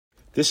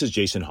This is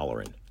Jason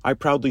Holleran. I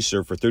proudly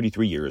served for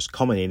 33 years,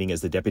 culminating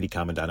as the Deputy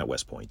Commandant at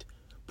West Point.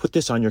 Put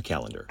this on your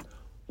calendar.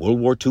 World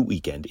War II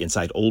weekend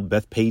inside Old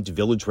Bethpage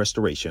Village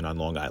Restoration on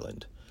Long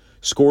Island.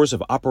 Scores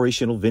of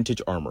operational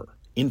vintage armor,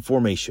 in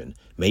formation,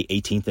 May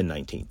 18th and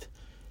 19th.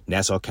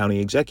 Nassau County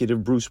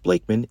Executive Bruce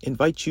Blakeman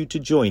invites you to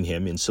join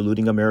him in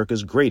saluting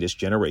America's greatest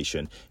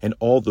generation and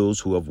all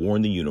those who have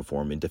worn the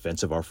uniform in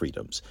defense of our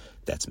freedoms.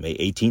 That's May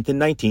 18th and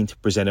 19th,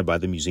 presented by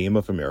the Museum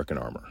of American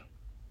Armor.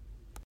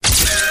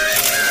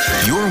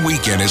 Your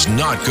weekend is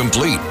not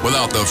complete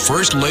without the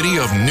First Lady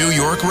of New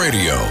York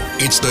Radio.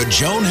 It's the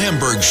Joan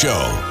Hamburg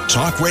Show.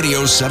 Talk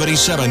Radio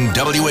 77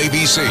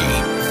 WABC.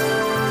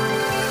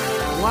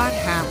 What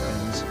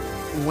happens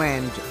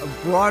when a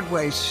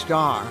Broadway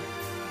star,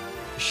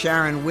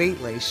 Sharon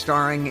Wheatley,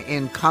 starring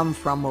in Come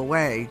From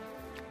Away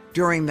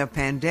during the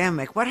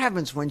pandemic, what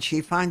happens when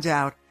she finds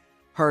out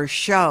her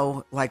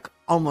show, like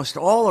almost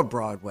all of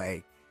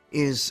Broadway,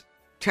 is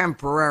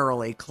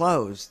temporarily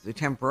closed? The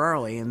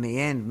temporarily in the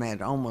end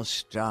meant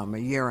almost a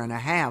year and a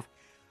half.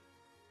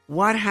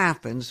 What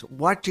happens?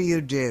 What do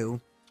you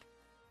do?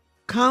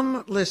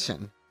 Come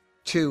listen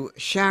to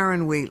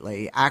Sharon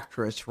Wheatley,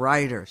 actress,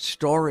 writer,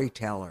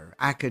 storyteller,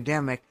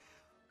 academic,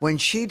 when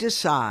she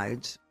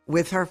decides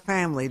with her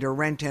family to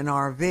rent an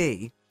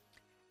RV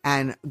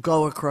and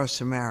go across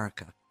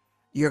America.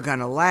 You're going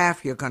to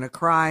laugh, you're going to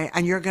cry,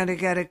 and you're going to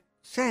get a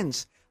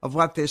sense of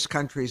what this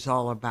country's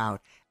all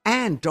about.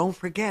 And don't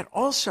forget,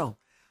 also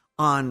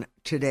on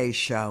today's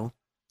show,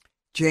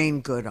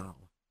 Jane Goodall.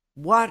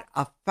 What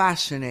a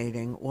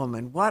fascinating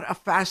woman. What a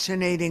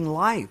fascinating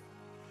life.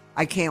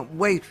 I can't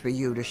wait for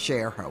you to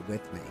share her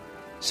with me.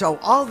 So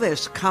all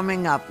this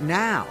coming up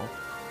now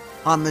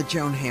on the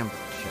Joan Hamburg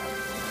Show.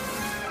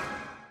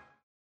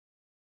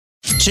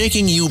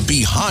 Taking you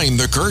behind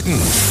the curtain.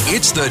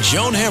 It's the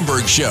Joan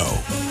Hamburg Show.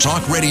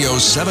 Talk Radio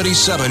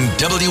 77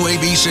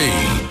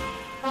 WABC.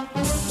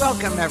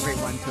 Welcome,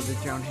 everyone, to the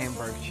Joan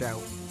Hamburg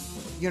Show.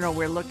 You know,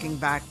 we're looking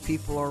back.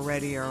 People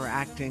already are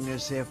acting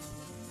as if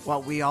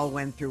what we all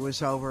went through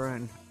is over,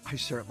 and I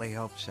certainly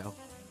hope so.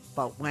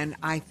 But when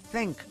I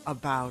think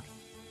about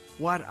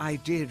what I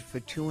did for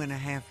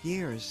 2.5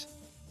 years,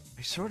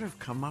 I sort of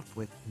come up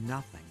with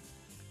nothing.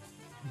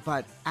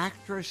 But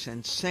actress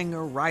and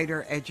singer,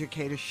 writer,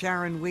 educator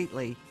Sharon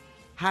Wheatley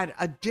had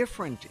a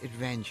different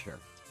adventure.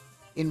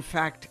 In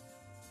fact,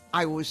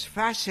 I was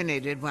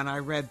fascinated when I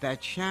read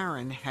that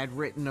Sharon had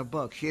written a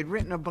book. She had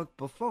written a book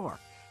before,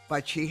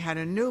 but she had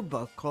a new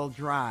book called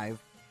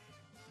Drive,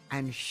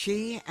 and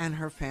she and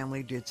her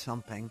family did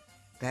something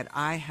that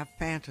I have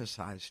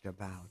fantasized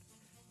about.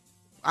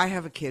 I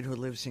have a kid who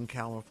lives in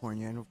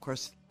California, and of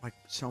course, like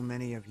so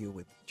many of you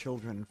with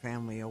children and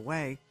family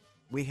away,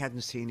 we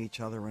hadn't seen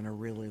each other in a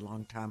really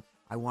long time.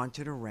 I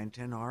wanted to rent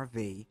an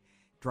RV,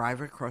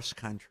 drive across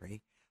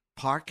country,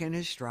 park in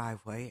his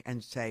driveway,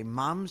 and say,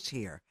 Mom's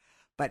here.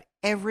 But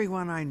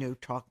everyone I knew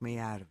talked me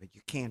out of it.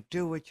 You can't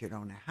do it. You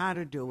don't know how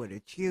to do it.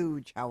 It's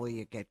huge. How will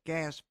you get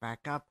gas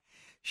back up?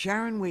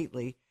 Sharon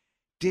Wheatley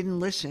didn't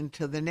listen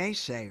to the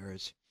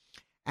naysayers.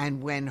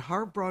 And when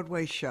her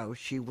Broadway show,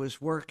 she was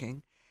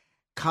working,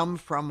 Come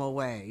From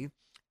Away,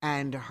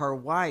 and her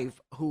wife,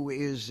 who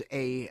is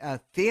a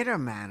theater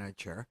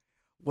manager,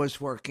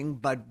 was working,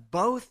 but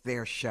both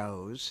their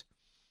shows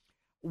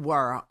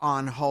were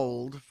on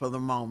hold for the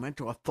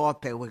moment, or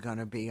thought they were going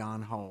to be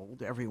on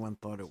hold. Everyone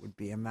thought it would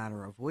be a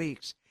matter of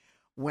weeks.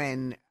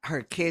 When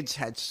her kids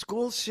had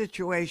school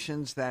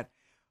situations that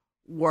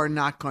were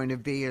not going to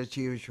be as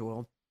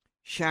usual,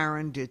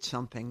 Sharon did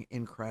something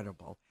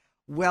incredible.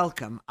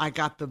 Welcome. I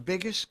got the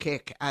biggest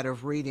kick out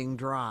of reading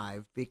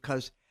Drive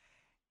because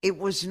it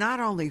was not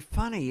only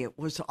funny, it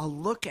was a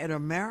look at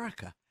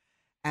America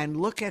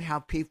and look at how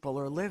people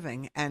are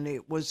living. And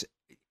it was,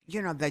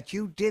 you know, that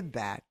you did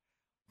that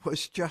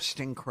was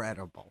just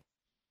incredible.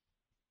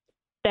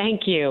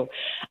 Thank you.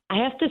 I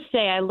have to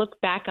say, I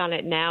look back on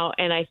it now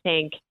and I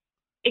think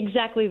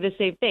exactly the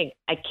same thing.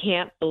 I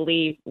can't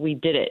believe we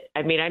did it.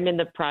 I mean, I'm in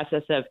the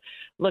process of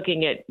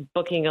looking at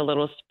booking a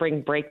little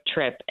spring break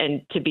trip.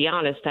 And to be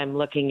honest, I'm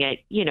looking at,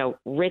 you know,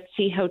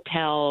 ritzy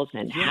hotels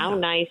and how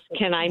nice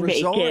can I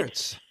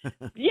Resorts. make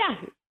it? Yeah.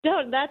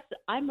 No,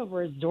 I'm a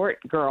resort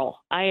girl.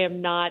 I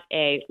am not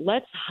a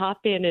let's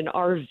hop in an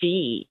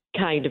RV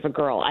kind of a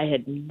girl. I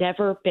had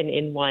never been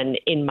in one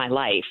in my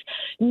life,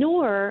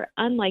 nor,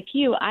 unlike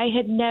you, I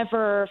had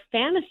never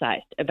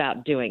fantasized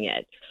about doing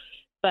it.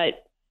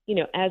 But, you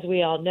know, as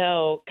we all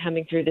know,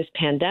 coming through this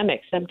pandemic,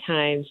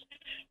 sometimes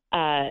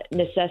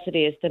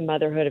necessity is the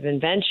motherhood of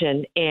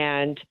invention.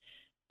 And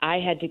I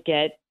had to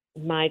get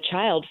my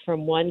child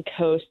from one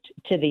coast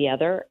to the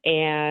other,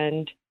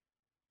 and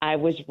I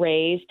was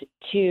raised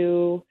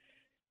to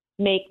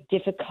make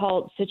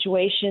difficult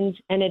situations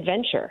an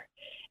adventure.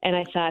 And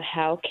I thought,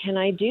 how can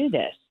I do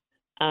this?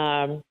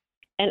 And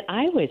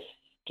I was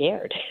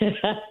scared.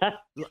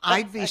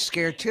 I'd be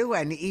scared too.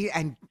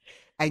 And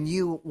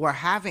you were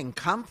having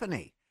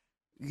company,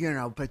 you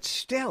know, but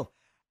still.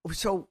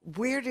 So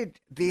where did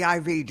the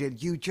IV,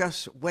 did you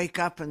just wake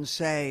up and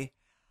say,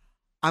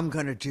 I'm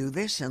going to do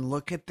this and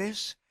look at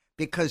this?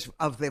 because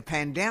of the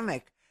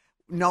pandemic,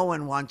 no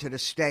one wanted to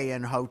stay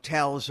in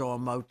hotels or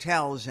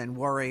motels and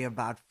worry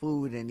about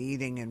food and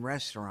eating in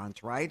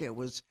restaurants, right? It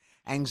was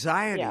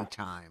anxiety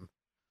time.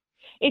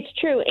 It's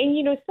true.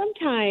 And,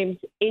 sometimes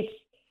it's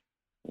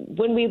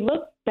when we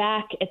look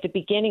back at the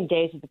beginning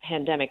days of the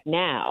pandemic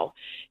now,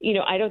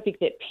 I don't think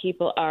that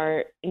people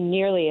are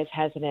nearly as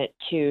hesitant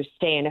to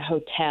stay in a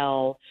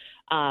hotel.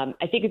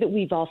 I think that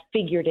we've all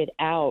figured it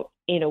out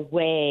in a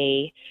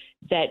way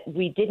that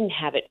we didn't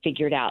have it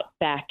figured out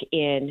back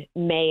in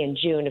May and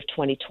June of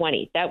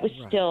 2020. That was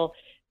still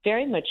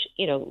very much,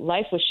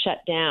 life was shut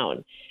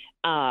down,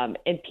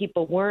 and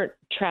people weren't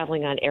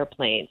traveling on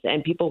airplanes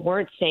and people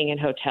weren't staying in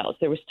hotels.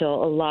 There was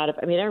still a lot of,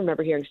 I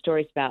remember hearing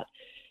stories about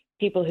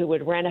people who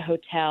would rent a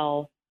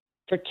hotel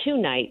for 2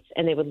 nights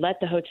and they would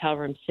let the hotel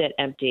room sit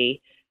empty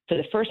for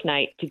the first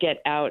night to get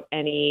out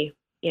any,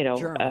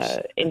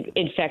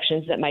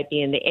 infections that might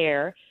be in the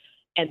air.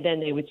 And then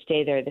they would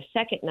stay there the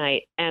second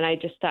night. And I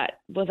just thought,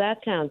 well, that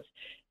sounds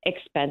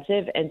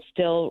expensive and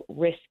still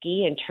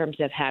risky in terms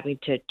of having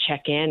to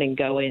check in and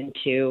go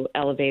into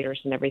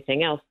elevators and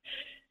everything else.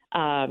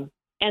 And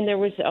there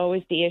was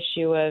always the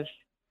issue of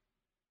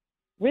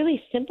really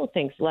simple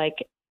things like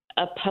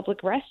a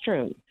public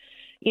restroom.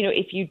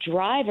 If you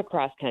drive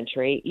across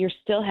country, you're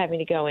still having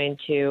to go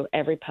into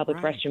every public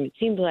restroom. It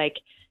seemed like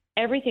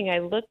everything I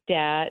looked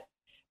at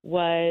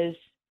was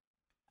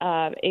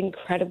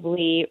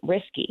incredibly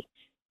risky.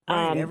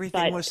 Right,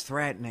 everything was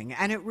threatening,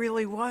 and it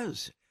really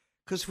was,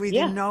 because we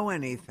didn't know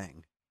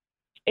anything.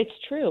 It's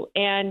true,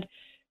 and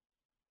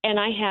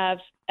I have,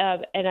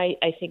 and I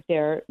think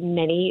there are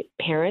many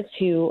parents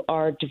who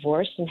are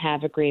divorced and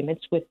have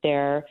agreements with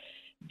their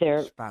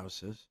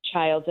spouses,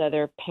 child's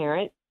other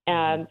parent.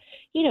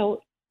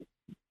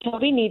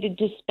 Toby needed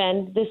to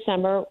spend the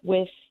summer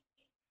with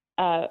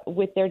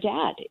their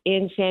dad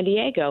in San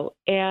Diego,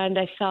 and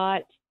I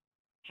thought,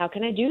 how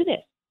can I do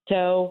this?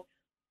 So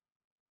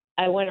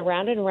I went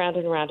around and around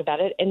and around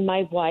about it. And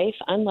my wife,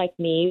 unlike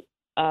me,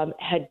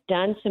 had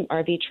done some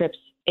RV trips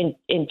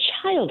in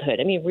childhood.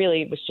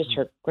 Really, it was just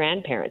her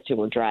grandparents who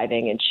were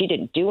driving, and she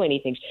didn't do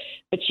anything.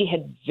 But she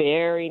had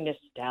very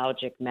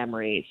nostalgic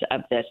memories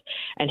of this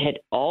and had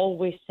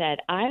always said,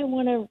 I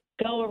want to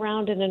go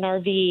around in an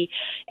RV.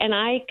 And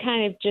I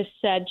kind of just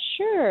said,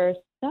 sure,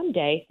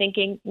 someday,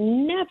 thinking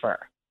never.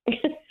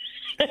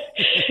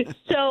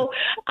 So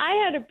I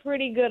had a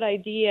pretty good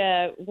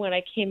idea when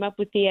I came up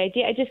with the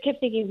idea. I just kept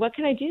thinking, what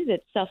can I do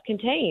that's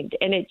self-contained?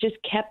 And it just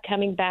kept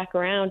coming back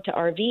around to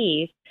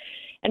RVs.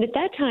 And at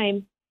that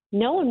time,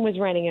 no one was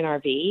renting an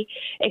RV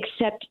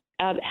except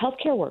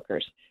healthcare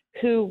workers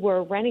who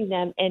were renting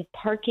them and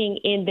parking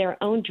in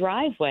their own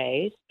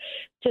driveways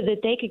so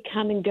that they could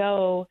come and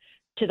go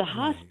to the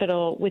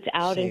hospital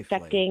without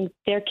infecting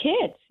their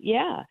kids.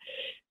 Yeah.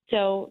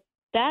 So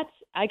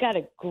I got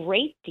a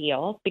great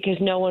deal because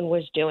no one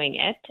was doing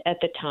it at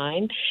the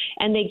time.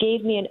 And they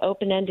gave me an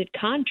open-ended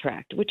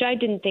contract, which I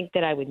didn't think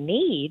that I would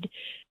need.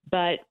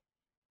 But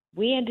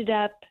we ended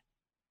up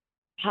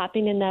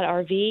hopping in that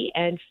RV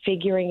and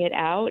figuring it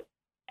out.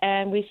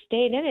 And we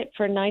stayed in it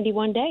for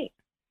 91 days.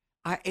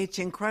 It's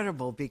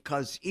incredible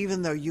because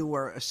even though you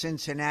were a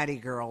Cincinnati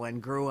girl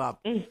and grew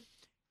up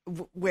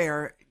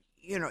where,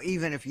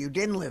 even if you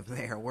didn't live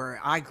there,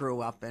 where I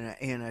grew up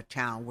in a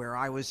town where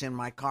I was in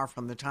my car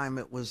from the time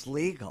it was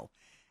legal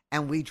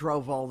and we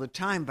drove all the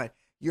time, but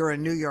you're a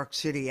New York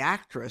City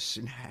actress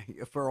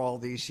for all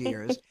these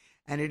years.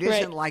 And it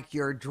isn't like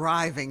you're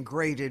driving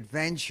great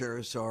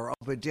adventures or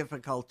over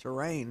difficult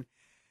terrain.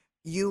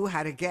 You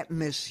had to get in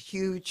this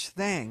huge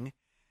thing.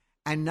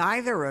 And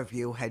neither of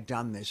you had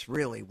done this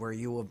really, where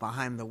you were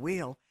behind the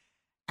wheel.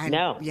 And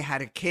you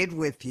had a kid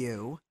with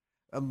you,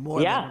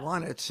 more than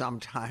one at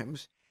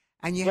sometimes.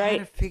 And you had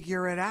to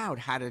figure it out,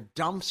 how to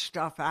dump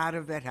stuff out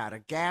of it, how to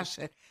gas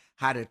it,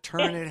 how to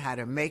turn it, how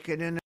to make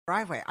it in a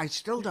driveway. I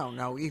still don't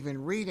know,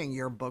 even reading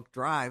your book,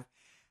 Drive,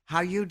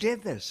 how you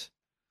did this.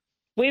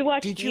 We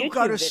watched Did you YouTube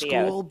go to videos.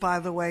 school, by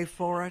the way,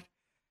 for it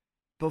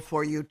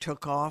before you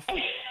took off?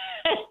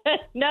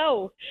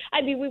 No.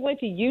 We went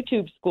to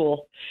YouTube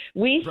school.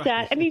 We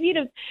sat,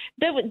 the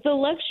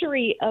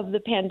luxury of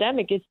the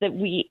pandemic is that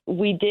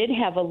we did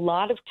have a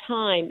lot of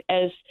time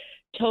as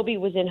Toby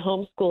was in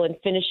homeschool and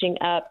finishing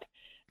up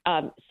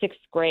 6th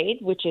grade,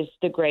 which is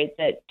the grade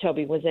that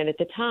Toby was in at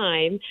the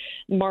time.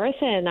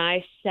 Martha and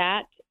I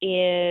sat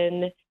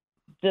in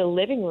the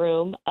living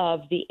room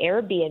of the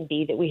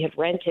Airbnb that we had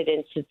rented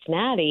in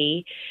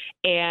Cincinnati,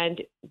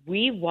 and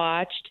we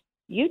watched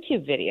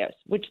YouTube videos,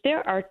 which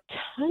there are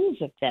tons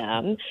of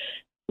them,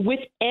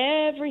 with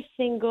every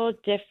single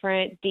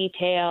different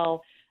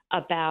detail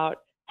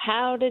about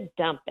how to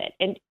dump it.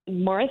 And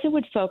Martha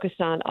would focus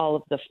on all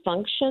of the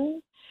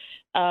functions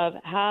of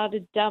how to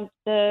dump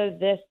the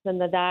this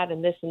and the that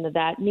and this and the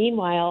that.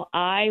 Meanwhile,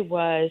 I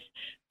was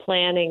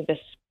planning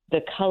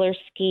the color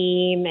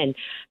scheme and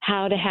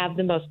how to have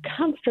the most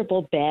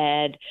comfortable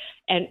bed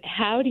and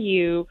how do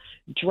you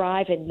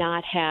drive and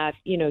not have,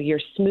 your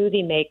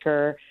smoothie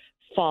maker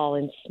fall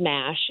and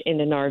smash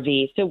in an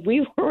RV. So we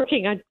were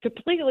working on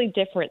completely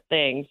different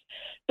things,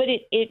 but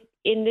it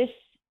in this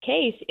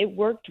case, it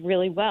worked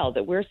really well.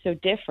 That we're so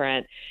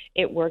different,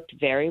 it worked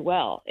very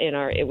well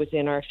it was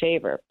in our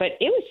favor. But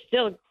it was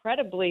still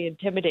incredibly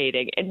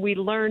intimidating, and we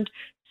learned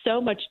so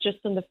much just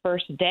on the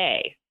first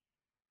day.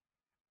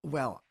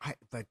 Well,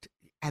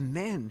 and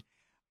then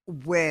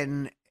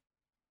when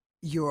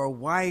your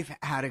wife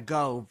had to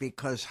go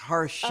because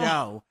her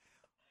show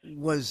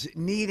was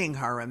needing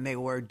her, and they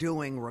were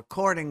doing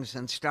recordings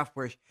and stuff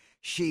where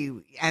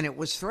and it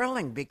was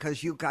thrilling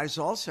because you guys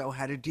also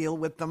had to deal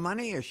with the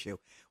money issue.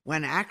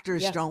 When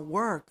actors don't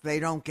work, they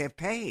don't get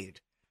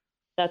paid.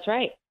 That's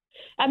right.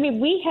 I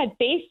mean, we had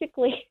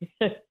basically,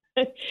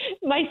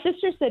 my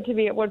sister said to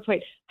me at one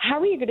point, how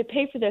are you going to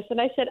pay for this? And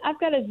I said,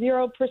 I've got a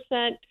 0%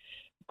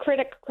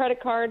 credit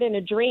card and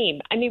a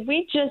dream. I mean,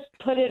 we just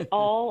put it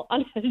all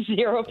on a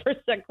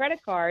 0% credit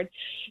card.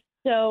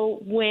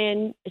 So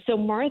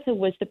Martha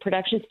was the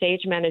production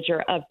stage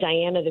manager of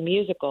Diana the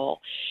Musical,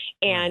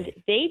 and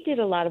they did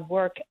a lot of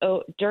work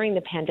during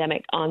the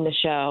pandemic on the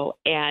show.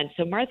 And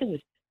so Martha was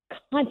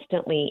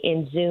constantly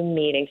in Zoom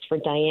meetings for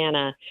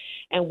Diana,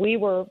 and we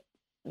were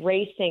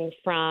racing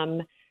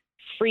from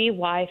free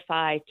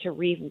Wi-Fi to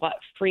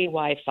free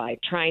Wi-Fi,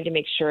 trying to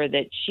make sure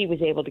that she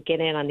was able to get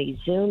in on these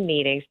Zoom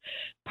meetings,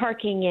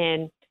 parking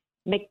in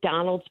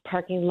McDonald's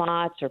parking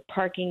lots or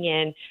parking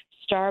in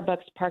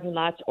Starbucks parking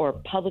lots or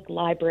public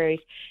libraries,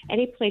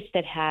 any place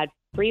that had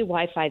free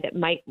Wi-Fi that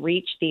might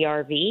reach the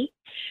RV.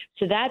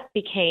 So that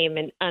became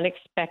an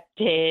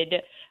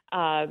unexpected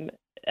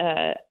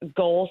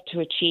goal to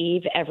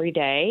achieve every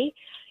day.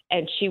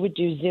 And she would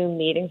do Zoom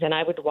meetings, and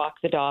I would walk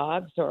the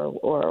dogs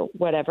or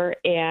whatever.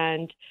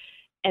 And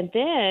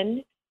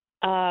then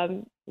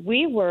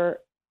we were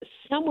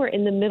somewhere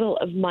in the middle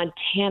of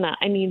Montana.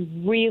 I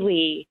mean,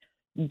 really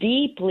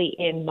deeply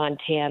in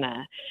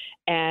Montana.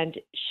 And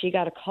she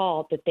got a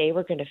call that they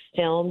were going to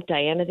film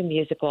Diana the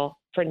Musical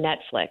for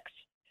Netflix.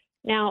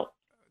 Now,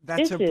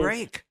 that's a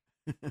break.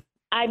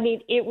 I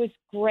mean, it was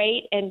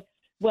great. And,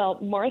 well,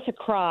 Martha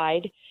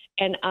cried,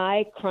 and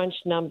I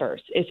crunched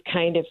numbers is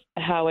kind of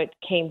how it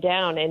came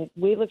down. And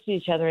we looked at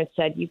each other and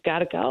said, you've got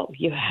to go.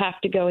 You have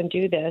to go and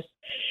do this.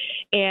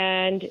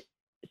 And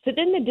so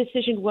then the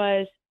decision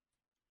was,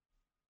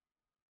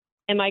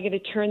 am I going to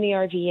turn the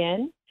RV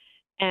in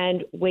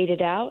and wait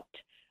it out,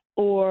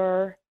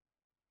 or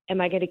am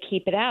I going to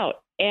keep it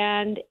out?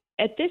 And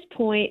at this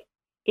point,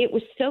 it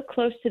was so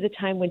close to the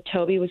time when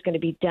Toby was going to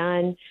be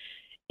done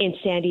in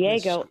San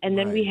Diego. And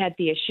then we had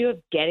the issue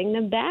of getting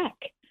them back.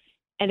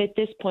 And at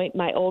this point,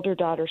 my older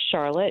daughter,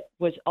 Charlotte,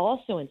 was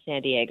also in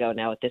San Diego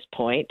now at this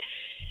point.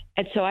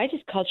 And so I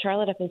just called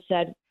Charlotte up and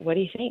said, what do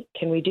you think?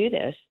 Can we do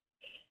this?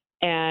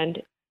 And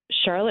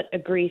Charlotte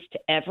agrees to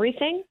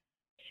everything.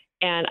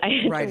 And I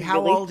had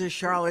How old is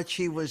Charlotte?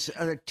 She was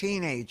a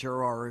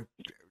teenager, or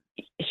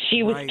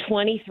she was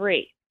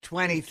 23.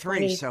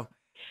 23. So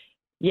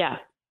yeah,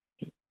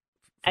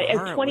 I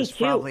was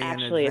 22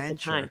 actually at the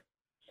time.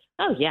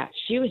 Oh yeah,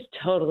 she was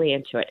totally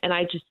into it, and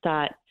I just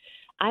thought,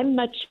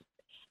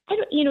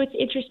 it's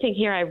interesting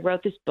here. I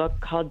wrote this book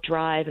called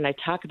Drive, and I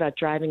talk about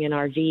driving an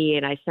RV,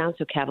 and I sound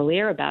so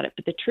cavalier about it,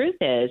 but the truth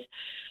is,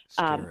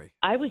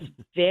 I was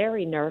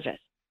very nervous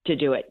to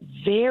do it.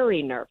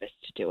 Very nervous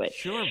to do it.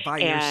 Sure, by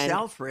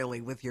yourself, really,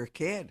 with your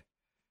kid.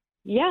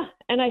 Yeah,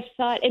 and I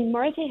thought, and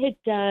Martha had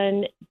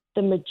done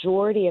the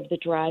majority of the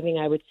driving,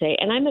 I would say,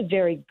 and I'm a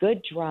very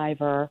good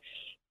driver,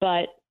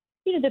 but,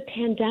 the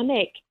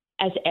pandemic,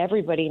 as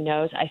everybody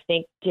knows, I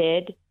think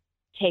did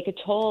take a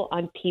toll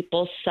on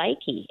people's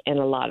psyche in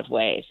a lot of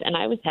ways. And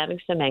I was having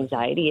some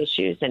anxiety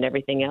issues and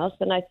everything else,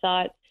 and I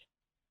thought,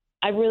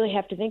 I really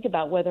have to think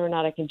about whether or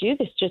not I can do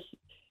this, just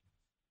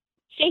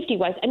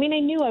safety-wise. I mean, I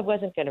knew I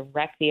wasn't going to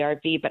wreck the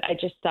RV, but I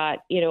just thought,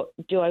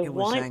 do I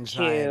want to?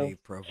 Anxiety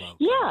provoking.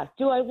 Yeah,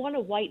 do I want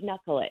to white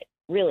knuckle it?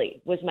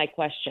 Really, was my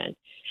question.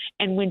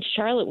 And when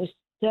Charlotte was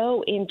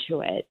so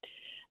into it,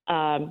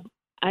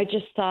 I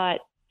just thought,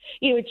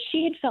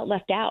 she had felt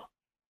left out.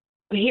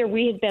 Here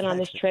we had been on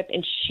this trip,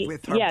 and she,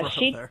 with her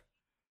brother.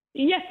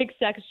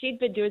 Exactly. She'd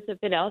been doing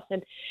something else,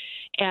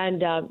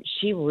 and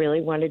she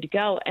really wanted to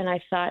go. And I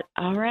thought,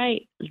 all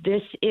right,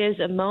 this is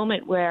a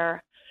moment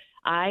where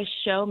I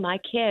show my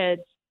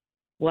kids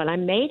what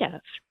I'm made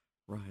of.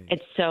 Right.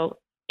 And so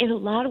in a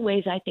lot of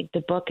ways, I think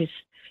the book is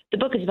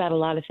about a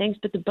lot of things,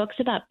 but the book's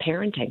about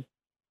parenting.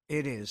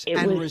 It is.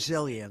 And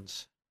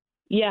resilience.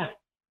 Yeah.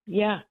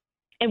 Yeah.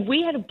 And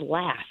we had a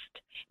blast.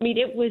 I mean,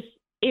 it was,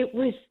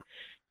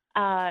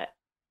 I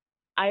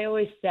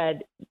always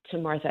said to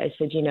Martha, I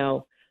said,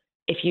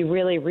 if you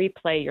really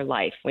replay your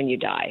life when you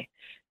die,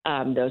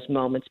 those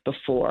moments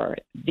before,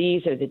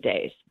 these are the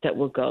days that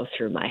will go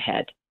through my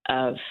head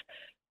of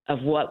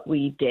what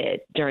we did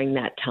during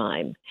that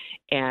time.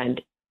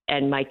 And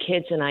my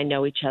kids and I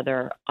know each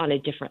other on a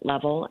different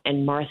level,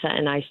 and Martha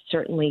and I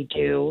certainly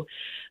do.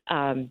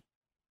 And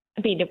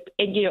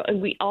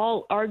we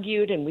all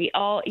argued, and we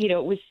all,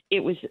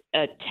 it was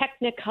a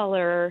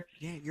Technicolor.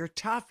 Yeah, you're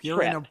tough. You're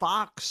trip. In a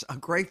box, a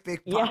great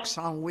big box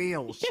on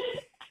wheels.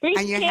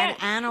 And you had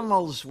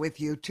animals with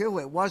you too.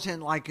 It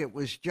wasn't like it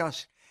was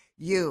just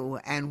you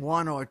and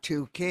one or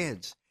two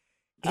kids.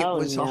 It Oh,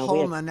 was a no.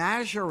 whole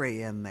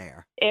menagerie in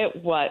there.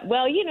 It was.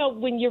 Well,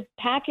 when you're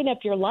packing up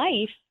your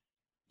life,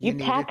 You you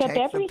need pack to up take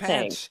the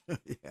everything. pets.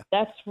 Yeah.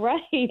 That's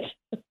right.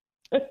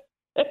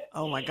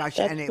 Oh my gosh!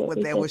 That's And what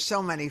we there did. was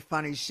so many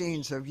funny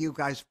scenes of you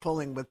guys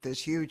pulling with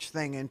this huge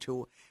thing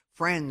into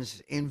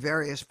friends in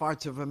various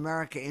parts of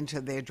America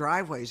into their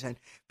driveways, and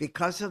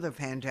because of the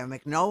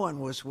pandemic, no one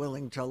was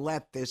willing to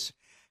let this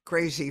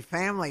crazy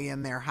family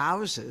in their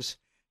houses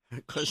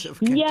because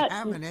of Yeah,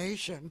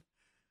 contamination.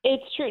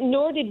 it's true.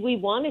 Nor did we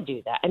want to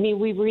do that. I mean,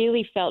 we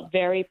really felt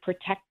very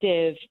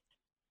protective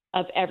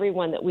of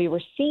everyone that we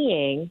were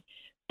seeing,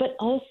 but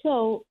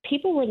also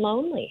people were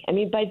lonely. I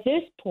mean, by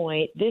this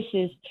point, this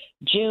is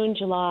June,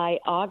 July,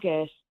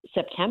 August,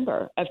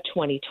 September of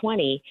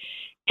 2020,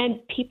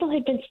 and people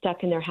had been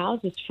stuck in their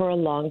houses for a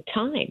long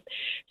time.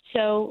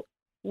 So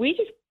we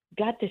just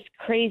got this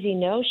crazy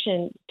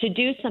notion to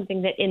do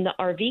something that in the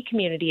RV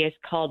community is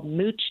called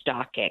mooch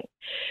docking,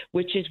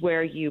 which is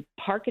where you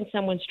park in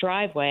someone's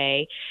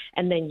driveway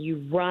and then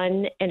you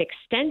run an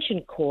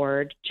extension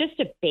cord, just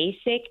a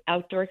basic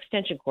outdoor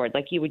extension cord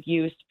like you would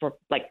use for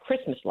like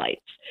Christmas lights,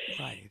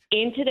 Right.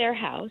 into their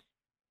house.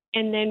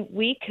 And then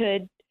we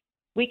could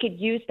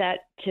use that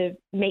to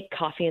make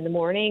coffee in the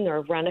morning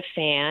or run a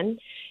fan.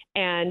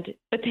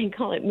 But they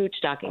call it mooch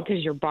docking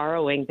because you're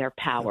borrowing their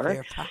power.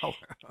 Their power.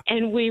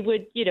 And we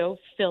would,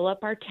 fill up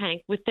our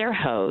tank with their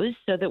hose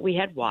so that we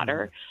had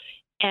water.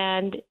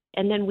 And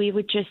then we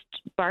would just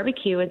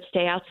barbecue and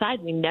stay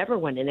outside. We never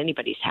went in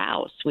anybody's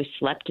house. We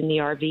slept in the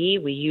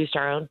RV. We used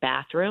our own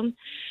bathroom.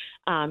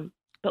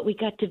 But we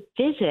got to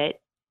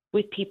visit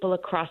with people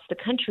across the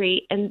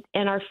country, and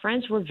our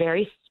friends were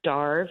very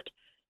starved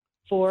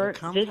for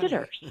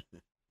visitors.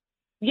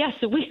 Yeah,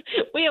 so we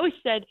always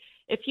said,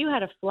 if you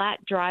had a flat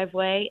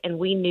driveway and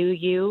we knew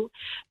you,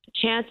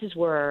 chances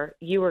were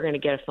you were going to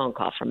get a phone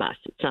call from us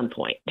at some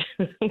point.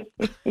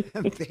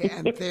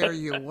 And there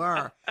you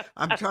were.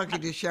 I'm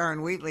talking to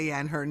Sharon Wheatley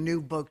and her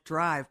new book,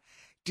 Drive.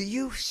 Do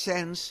you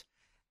sense,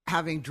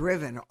 having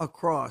driven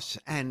across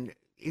and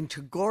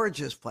into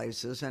gorgeous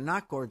places and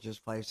not gorgeous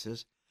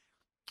places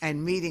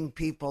and meeting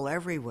people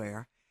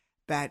everywhere,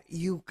 that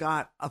you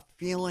got a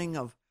feeling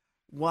of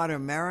what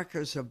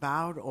America's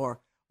about or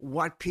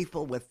what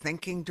people were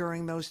thinking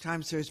during those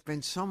times? There's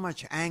been so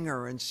much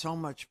anger and so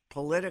much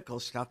political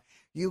stuff.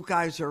 You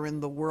guys are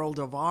in the world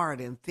of art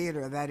and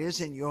theater. That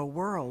isn't your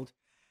world.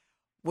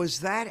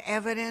 Was that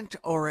evident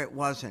or it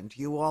wasn't?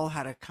 You all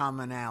had a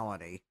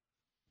commonality.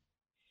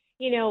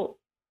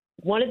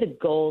 One of the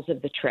goals of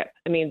the trip,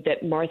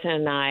 that Martha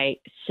and I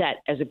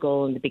set as a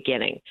goal in the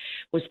beginning,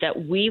 was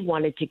that we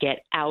wanted to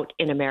get out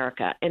in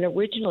America. And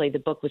originally the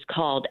book was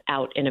called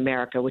Out in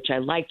America, which I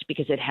liked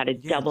because it had a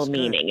double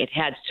meaning. It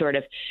had sort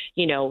of,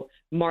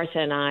 Martha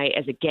and I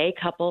as a gay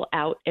couple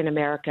out in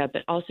America,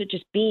 but also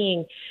just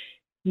being,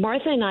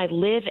 Martha and I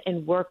live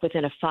and work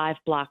within a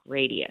 5-block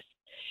radius.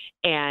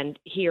 And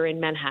here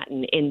in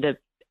Manhattan, in the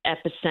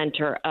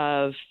epicenter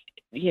of,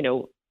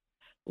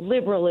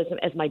 liberalism,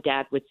 as my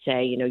dad would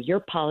say,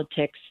 your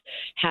politics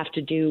have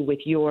to do with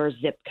your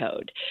zip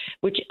code,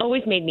 which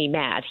always made me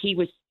mad. He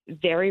was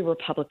very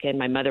Republican.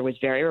 My mother was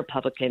very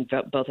Republican,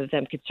 both of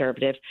them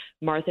conservative,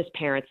 Martha's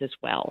parents as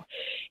well.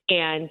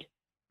 And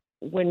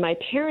when my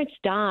parents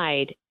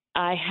died,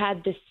 I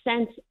had this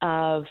sense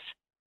of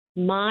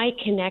my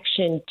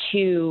connection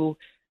to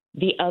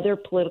the other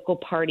political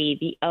party,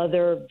 the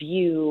other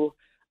view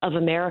of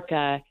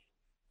America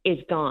is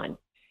gone.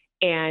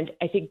 And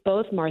I think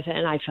both Martha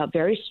and I felt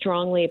very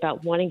strongly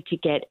about wanting to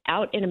get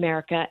out in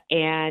America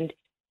and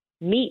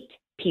meet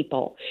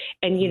people.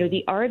 And,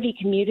 the RV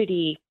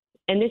community,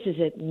 and this is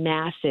a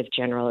massive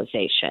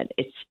generalization,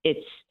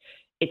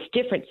 it's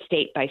different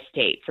state by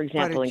state. For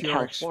example, in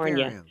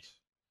California. Experience.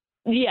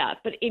 Yeah,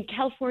 but in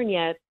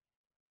California,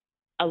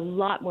 a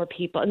lot more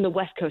people, in the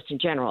West Coast in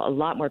general, a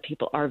lot more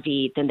people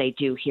RV than they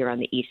do here on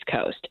the East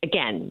Coast.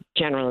 Again,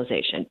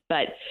 generalization.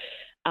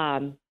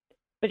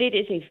 But it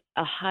is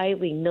a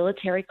highly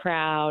military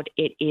crowd.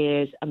 It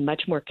is a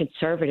much more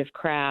conservative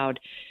crowd.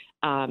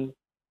 And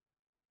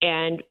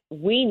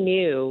we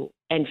knew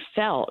and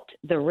felt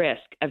the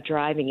risk of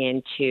driving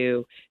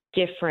into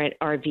different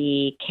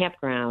RV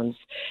campgrounds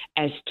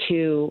as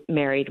two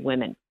married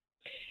women.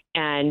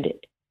 And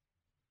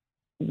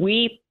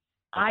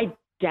I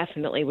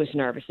definitely was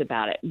nervous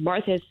about it.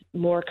 Martha's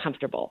more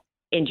comfortable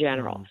in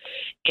general.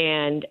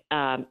 And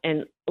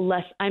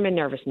less, I'm a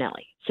nervous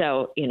Nelly.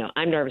 So,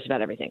 I'm nervous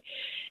about everything.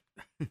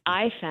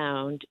 I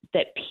found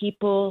that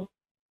people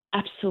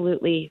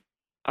absolutely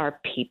are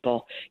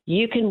people.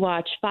 You can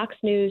watch Fox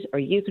News or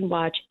you can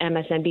watch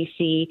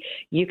MSNBC.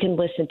 You can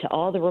listen to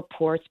all the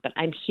reports, but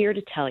I'm here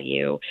to tell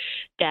you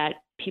that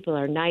people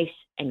are nice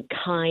and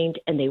kind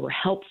and they were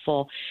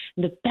helpful.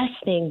 And the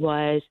best thing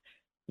was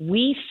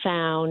we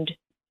found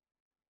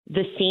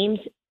the themes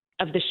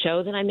of the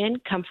show that I'm in,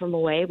 Come From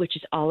Away, which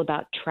is all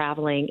about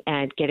traveling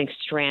and getting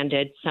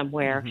stranded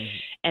somewhere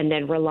and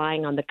then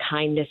relying on the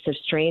kindness of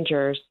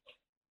strangers,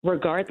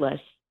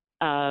 regardless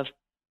of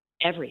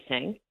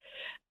everything,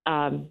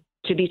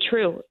 to be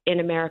true in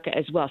America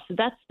as well. So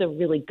that's the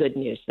really good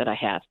news that I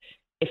have.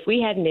 if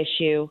we had an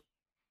issue,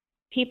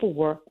 people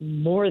were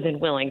more than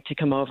willing to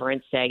come over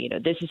and say,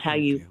 this is how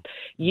you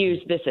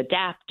use this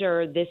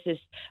adapter. This is,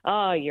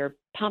 your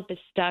pump is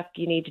stuck.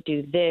 You need to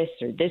do this,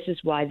 or this is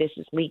why this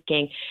is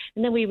leaking.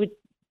 And then we would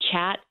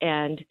chat,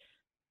 and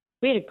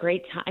we had a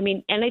great time. I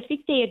mean, and I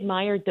think they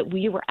admired that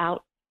we were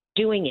out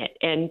doing it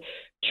and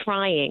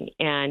trying.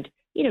 And,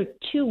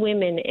 2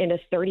 women in a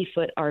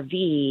 30-foot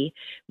RV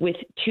with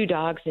 2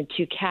 dogs and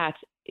 2 cats,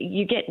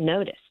 you get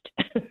noticed.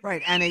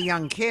 Right. And a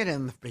young kid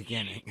in the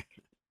beginning.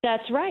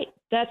 That's right.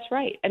 That's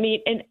right. I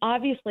mean, and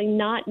obviously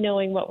not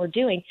knowing what we're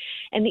doing.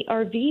 And the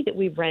RV that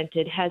we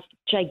rented has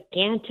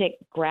gigantic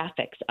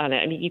graphics on it.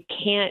 I mean, you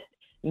can't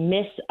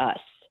miss us.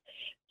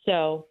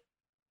 So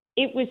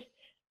it was,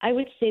 I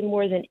would say,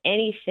 more than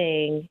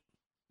anything,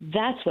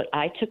 that's what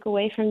I took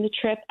away from the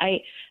trip. I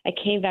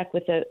came back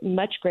with a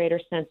much greater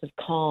sense of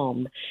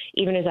calm,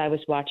 even as I was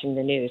watching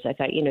the news. I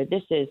thought,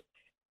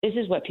 this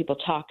is what people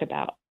talk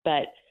about,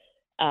 but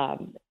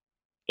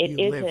it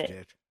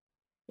isn't.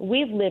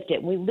 We've lived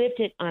it. We lived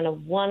it on a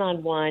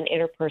one-on-one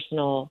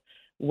interpersonal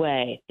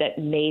way that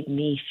made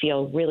me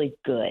feel really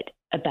good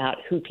about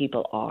who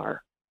people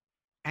are.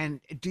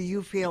 And do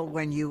you feel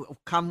when you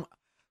come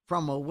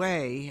from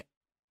away,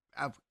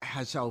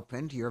 has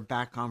opened, you're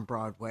back on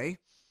Broadway,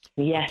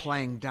 yes,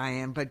 playing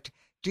Diane, but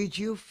did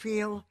you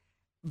feel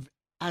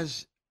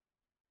as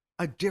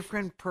a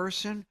different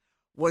person?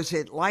 Was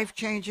it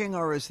life-changing,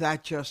 or is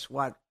that just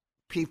what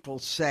people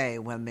say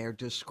when they're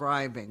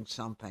describing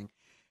something?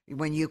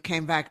 When you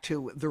came back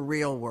to the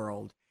real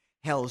world,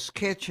 Hell's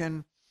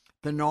Kitchen,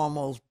 the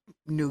normal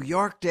New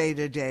York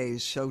day-to-day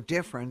is so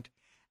different,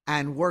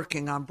 and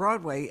working on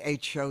Broadway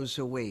 8 shows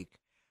a week.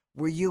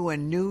 Were you a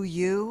new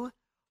you,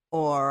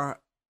 or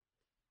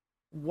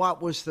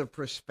what was the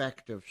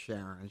perspective,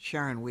 Sharon?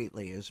 Sharon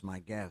Wheatley is my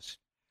guest.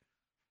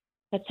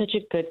 That's such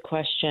a good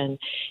question.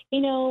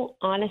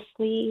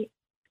 Honestly,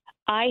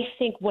 I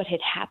think what had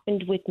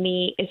happened with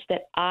me is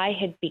that I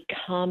had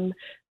become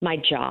my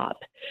job.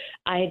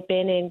 I had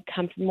been in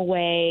Come From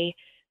Away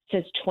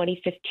since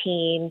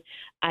 2015.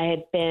 I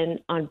had been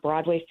on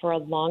Broadway for a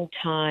long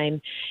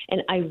time.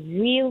 And I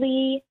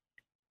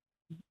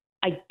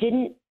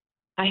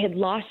had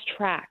lost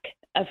track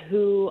of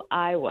who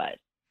I was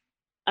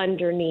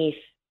underneath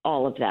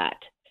all of that.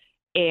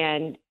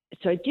 And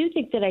so I do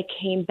think that I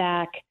came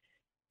back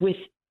with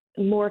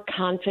more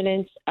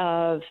confidence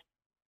of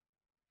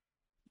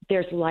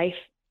there's life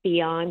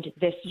beyond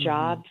this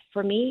job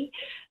for me.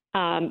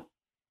 But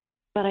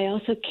I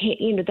also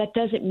can't, that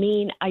doesn't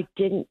mean I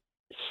didn't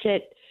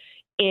sit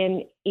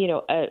in,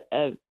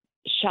 a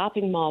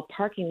shopping mall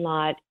parking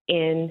lot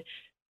in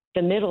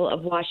the middle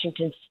of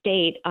Washington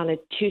State on a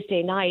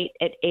Tuesday night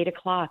at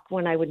 8:00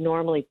 when I would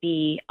normally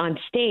be on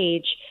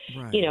stage,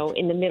 right,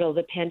 in the middle of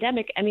the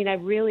pandemic. I mean,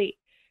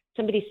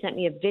 somebody sent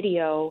me a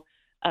video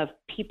of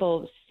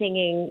people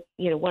singing,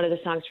 one of the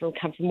songs from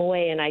Come From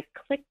Away, and I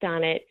clicked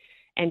on it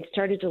and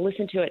started to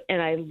listen to it,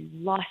 and I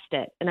lost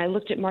it. And I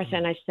looked at Martha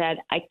and I said,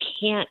 I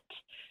can't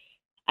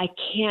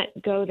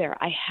go there.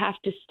 I have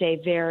to stay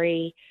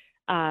very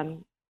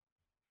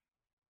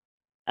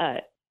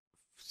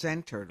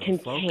centered or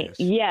contained. focused.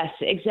 Yes,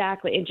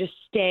 exactly. And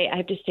I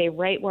have to stay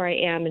right where I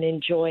am and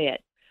enjoy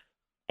it.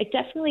 I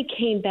definitely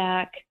came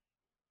back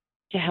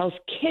to Hell's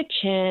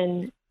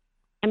Kitchen.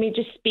 I mean,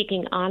 just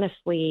speaking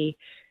honestly,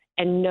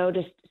 and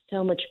noticed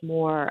so much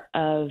more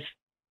of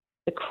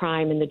the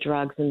crime and the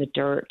drugs and the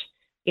dirt.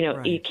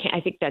 Right. You can't.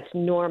 I think that's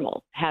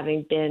normal,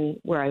 having been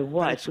where I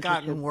was. But it's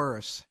gotten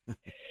worse.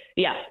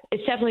 Yeah,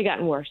 it's definitely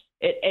gotten worse.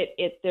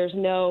 There's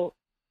no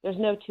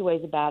 2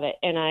 ways about it.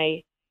 And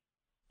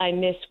I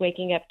miss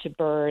waking up to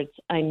birds.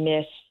 I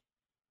miss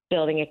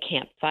building a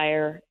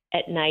campfire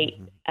at night.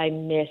 Mm-hmm. I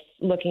miss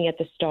looking at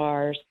the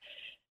stars.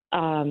 But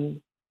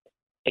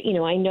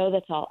I know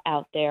that's all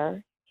out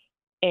there,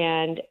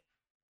 and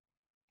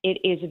it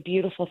is a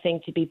beautiful thing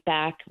to be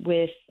back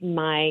with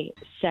my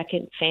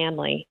second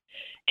family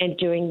and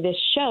doing this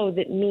show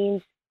that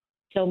means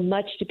so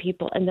much to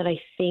people, and that I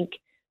think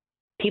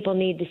people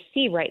need to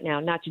see right now.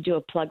 Not to do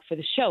a plug for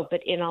the show,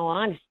 but in all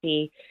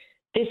honesty,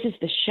 this is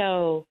the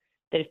show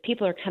that if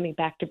people are coming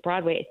back to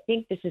Broadway, I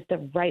think this is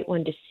the right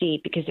one to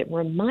see, because it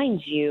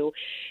reminds you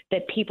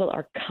that people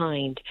are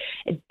kind.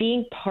 And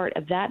being part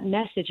of that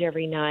message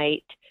every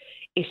night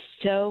is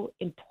so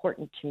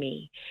important to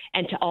me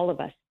and to all of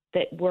us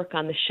that work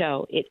on the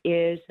show. It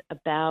is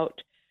about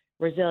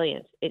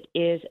resilience. It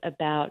is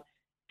about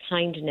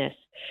kindness.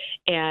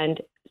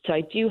 And so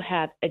I do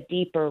have a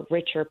deeper,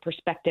 richer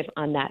perspective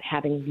on that,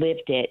 having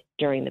lived it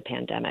during the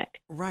pandemic.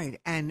 Right.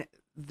 And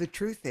the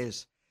truth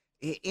is,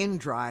 in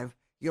Drive,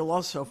 you'll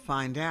also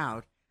find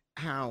out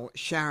how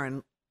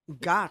Sharon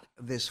got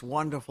this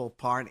wonderful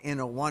part in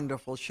a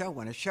wonderful show.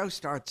 When a show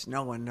starts,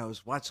 no one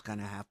knows what's going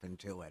to happen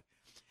to it.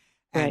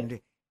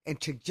 Right. And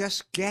to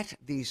just get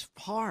these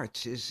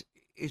parts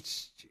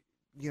it's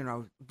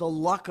the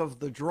luck of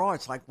the draw.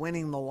 It's like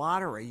winning the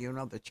lottery,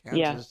 the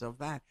chances of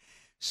that.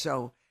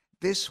 So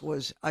this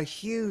was a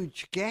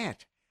huge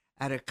get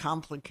at a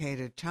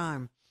complicated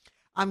time.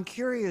 I'm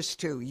curious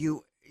too,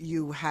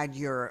 you had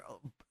your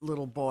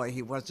little boy,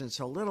 he wasn't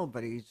so little,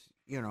 but he's,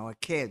 a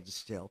kid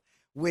still,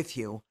 with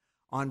you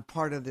on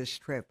part of this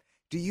trip.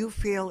 Do you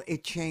feel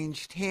it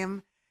changed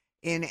him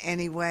in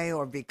any way,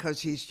 or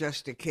because he's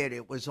just a kid,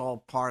 it was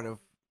all part of,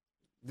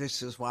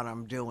 this is what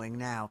I'm doing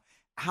now?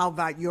 How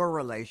about your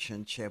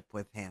relationship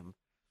with him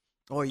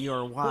or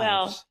your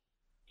wives?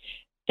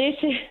 Well,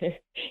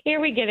 here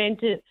we get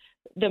into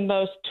the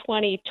most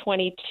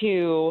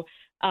 2022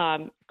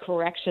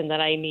 correction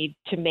that I need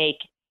to make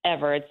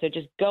ever. So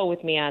just go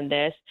with me on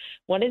this.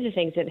 One of the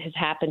things that has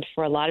happened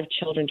for a lot of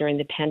children during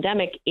the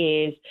pandemic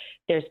is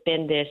there's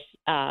been this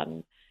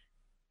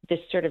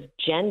sort of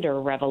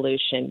gender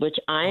revolution, which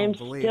I am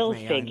still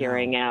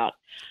figuring out.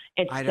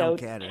 And I don't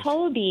get it.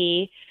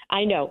 Toby,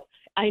 I know.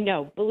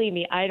 Believe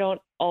me, I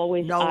don't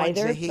always either. No one's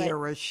a he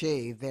or a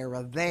she. They're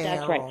a they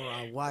or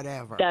a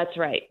whatever. That's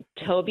right.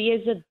 Toby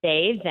is a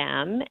they,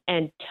 them,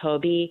 and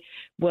Toby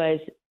was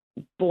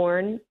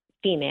born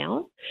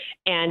female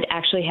and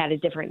actually had a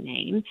different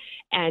name.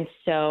 And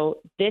so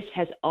this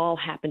has all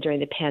happened during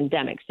the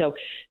pandemic. So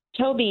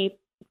Toby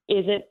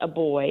isn't a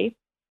boy.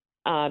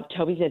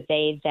 Toby's a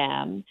they,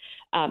 them.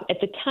 At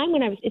the time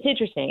it's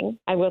interesting,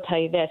 I will tell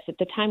you this, at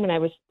the time when I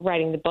was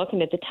writing the book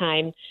and at the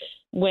time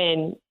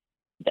when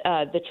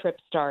the trip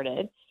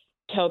started,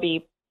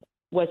 Toby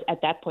was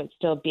at that point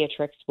still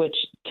Beatrix, which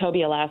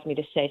Toby allows me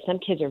to say. Some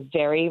kids are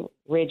very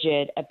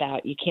rigid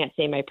about, you can't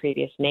say my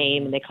previous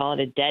name, and they call it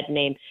a dead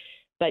name.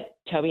 But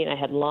Toby and I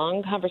had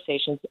long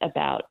conversations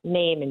about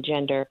name and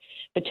gender,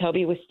 but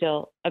Toby was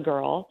still a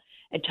girl,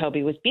 and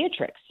Toby was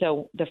Beatrix.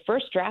 So the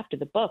first draft of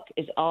the book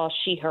is all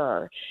she,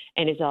 her,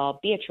 and is all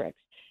Beatrix.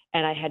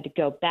 And I had to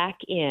go back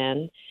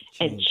in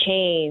and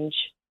change.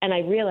 And I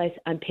realized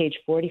on page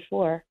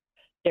 44,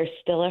 there's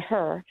still a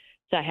her.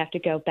 So I have to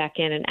go back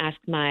in and ask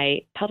my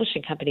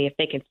publishing company if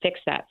they can fix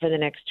that for the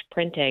next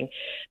printing.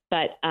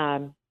 But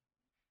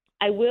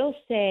I will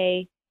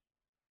say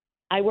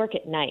I work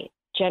at night,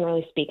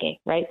 generally speaking,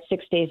 right?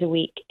 6 days a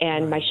week.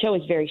 And my show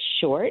is very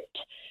short,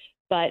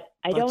 but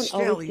I don't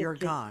still, always you're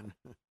gone.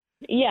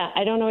 Yeah,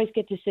 I don't always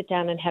get to sit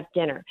down and have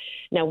dinner.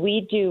 Now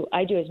I do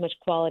as much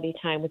quality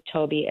time with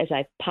Toby as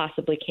I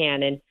possibly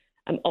can. And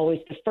I'm always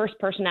the first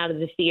person out of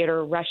the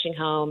theater rushing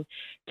home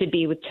to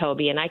be with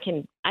Toby. And I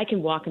can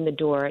walk in the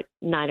door at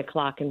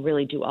 9:00 and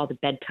really do all the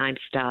bedtime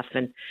stuff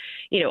and,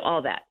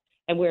 all that.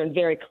 And we're in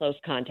very close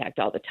contact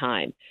all the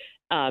time.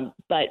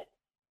 But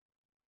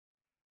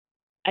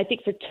I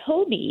think for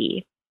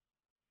Toby,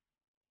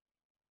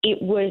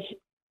 it was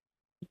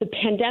the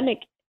pandemic,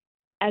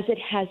 as it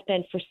has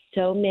been for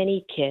so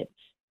many kids,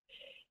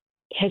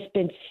 has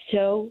been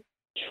so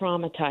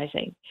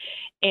traumatizing.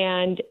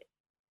 And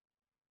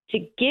to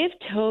give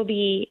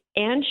Toby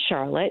and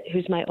Charlotte,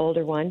 who's my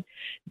older one,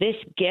 this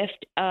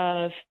gift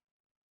of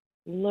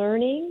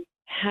learning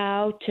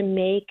how to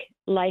make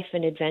life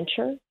an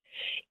adventure,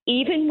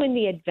 even when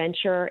the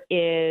adventure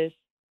is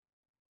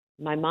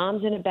my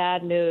mom's in a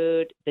bad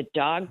mood, the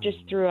dog just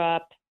threw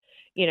up,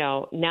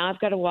 now I've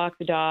got to walk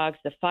the dogs,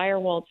 the fire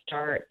won't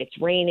start, it's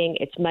raining,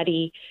 it's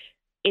muddy.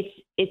 It's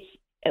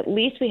at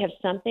least we have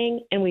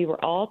something, and we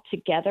were all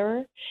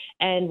together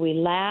and we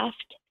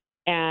laughed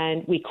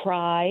and we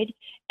cried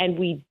and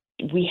we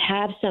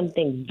have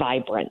something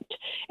vibrant.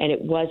 And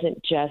it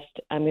wasn't just,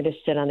 I'm going to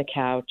sit on the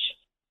couch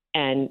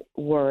and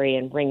worry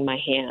and wring my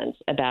hands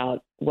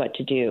about what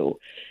to do.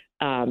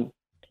 And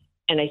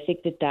I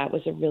think that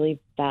was a really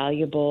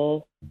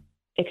valuable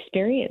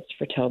experience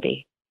for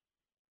Toby.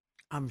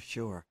 I'm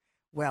sure.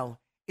 Well,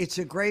 it's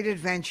a great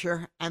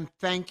adventure, and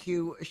thank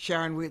you,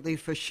 Sharon Wheatley,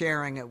 for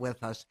sharing it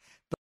with us.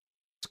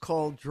 It's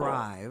called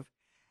Drive,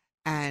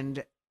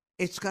 and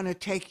it's going to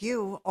take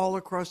you all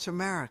across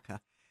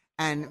America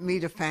and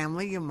meet a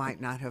family you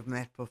might not have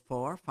met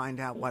before, find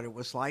out what it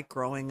was like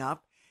growing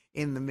up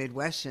in the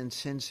Midwest in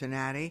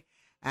Cincinnati,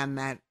 and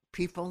that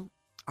people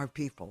are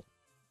people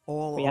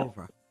all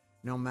over,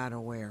 no matter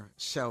where.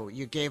 So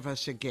you gave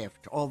us a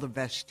gift. All the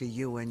best to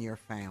you and your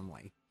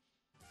family.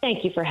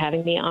 Thank you for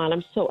having me on.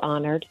 I'm so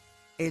honored.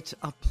 It's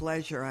a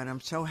pleasure, and I'm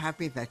so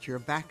happy that you're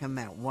back on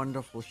that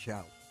wonderful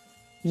show.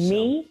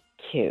 Me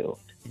too.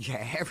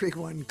 Yeah,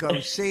 everyone go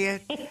see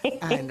it,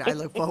 and I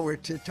look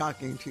forward to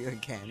talking to you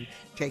again.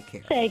 Take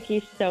care. Thank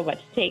you so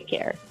much. Take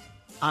care.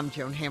 I'm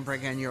Joan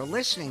Hamburg, and you're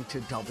listening to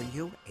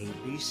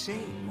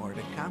WABC. More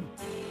to come.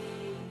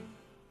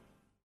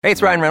 Hey,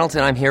 it's Ryan Reynolds,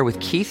 and I'm here with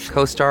Keith,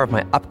 co-star of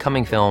my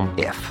upcoming film,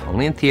 If,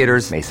 only in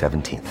theaters May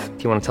 17th.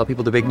 Do you want to tell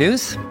people the big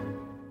news?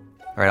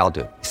 All right, I'll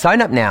do it.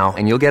 Sign up now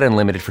and you'll get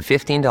unlimited for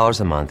 $15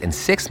 a month and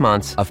 6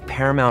 months of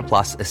Paramount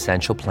Plus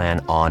Essential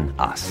Plan on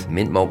us.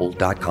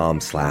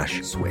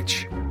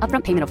 MintMobile.com/switch.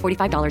 Upfront payment of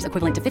 $45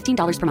 equivalent to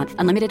 $15 per month.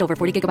 Unlimited over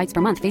 40 gigabytes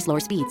per month. Face lower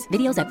speeds.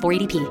 Videos at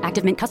 480p.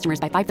 Active Mint customers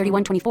by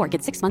 531.24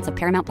 get 6 months of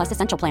Paramount Plus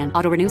Essential Plan.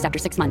 Auto renews after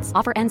 6 months.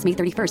 Offer ends May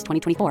 31st,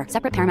 2024.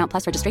 Separate Paramount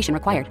Plus registration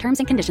required. Terms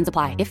and conditions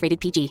apply if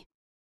rated PG.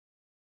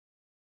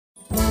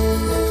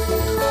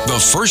 The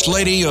First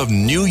Lady of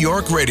New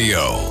York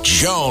Radio,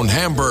 Joan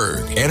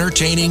Hamburg.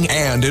 Entertaining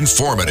and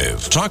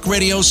informative. Talk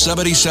Radio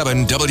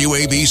 77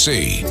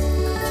 WABC.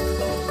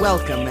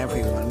 Welcome,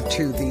 everyone,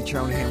 to the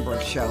Joan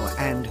Hamburg Show.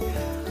 And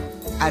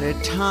at a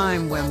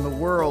time when the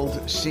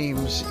world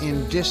seems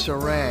in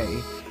disarray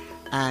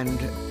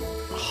and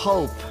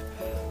hope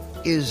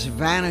is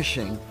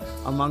vanishing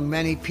among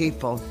many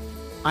people,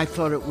 I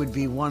thought it would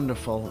be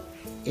wonderful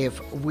if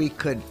we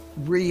could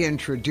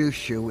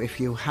reintroduce you,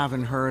 if you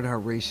haven't heard her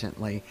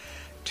recently,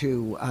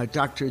 to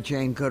Dr.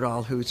 Jane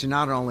Goodall, who's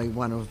not only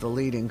one of the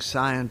leading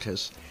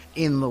scientists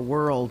in the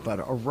world, but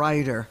a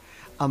writer,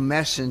 a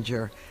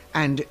messenger,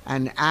 and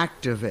an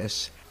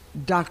activist.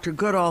 Dr.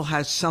 Goodall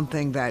has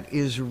something that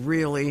is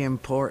really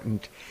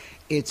important.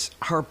 It's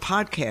her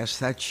podcast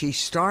that she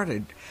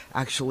started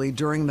actually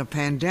during the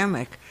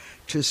pandemic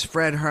to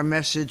spread her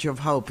message of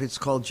hope. It's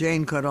called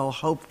Jane Goodall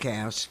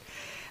Hopecast,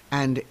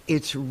 and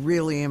it's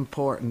really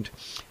important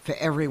for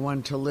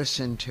everyone to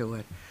listen to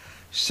it.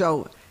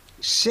 So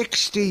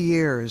 60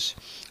 years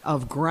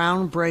of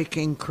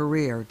groundbreaking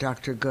career,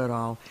 Dr.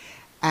 Goodall,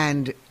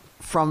 and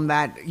from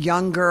that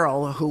young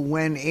girl who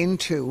went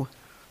into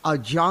a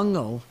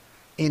jungle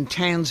in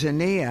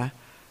Tanzania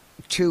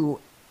to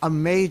a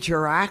major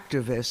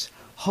activist,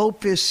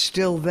 hope is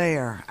still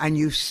there, and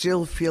you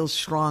still feel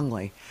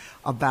strongly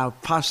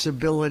about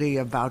possibility,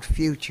 about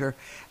future,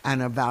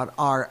 and about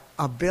our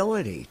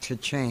ability to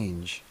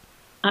change.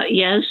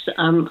 Yes,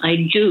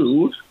 I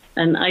do.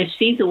 And I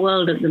see the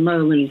world at the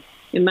moment.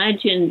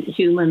 Imagine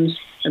humans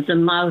at the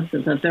mouth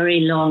of a very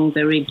long,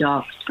 very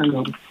dark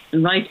tunnel.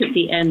 And right at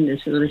the end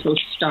is a little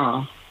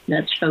star.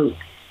 That's hope.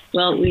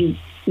 Well, we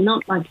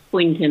not much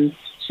point in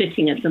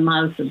sitting at the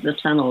mouth of the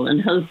tunnel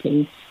and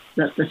hoping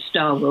that the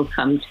star will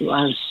come to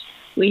us.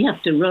 We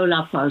have to roll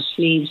up our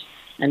sleeves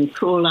and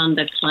crawl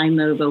under, climb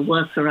over,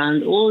 work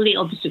around all the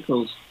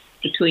obstacles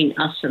between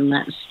us and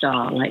that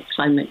star, like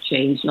climate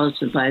change,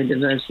 loss of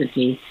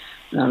biodiversity,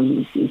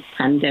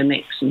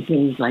 pandemics and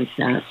things like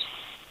that.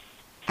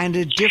 And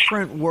a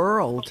different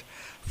world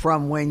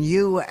from when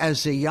you,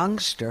 as a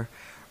youngster,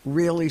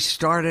 really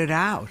started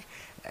out.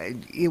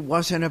 It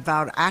wasn't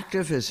about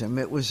activism.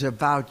 It was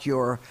about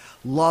your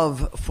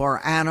love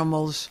for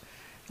animals,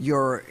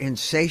 your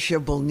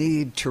insatiable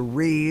need to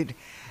read,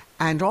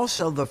 and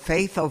also the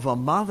faith of a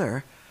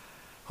mother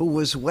who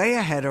was way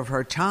ahead of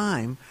her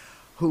time,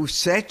 who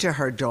said to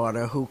her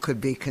daughter, who could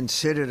be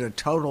considered a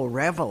total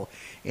rebel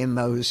in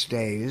those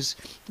days,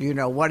 you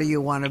know, what do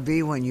you want to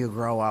be when you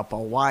grow up, a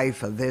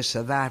wife or this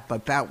or that?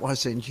 But that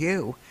wasn't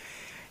you.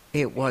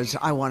 It was,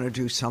 I want to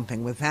do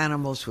something with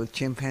animals, with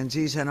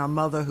chimpanzees, and a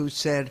mother who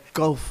said,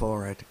 go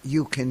for it.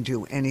 You can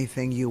do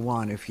anything you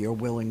want if you're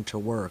willing to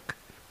work.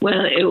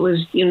 Well, it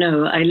was, you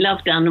know, I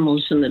loved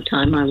animals from the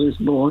time I was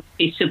born.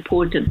 She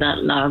supported that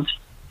love.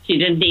 She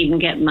didn't even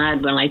get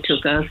mad when I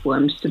took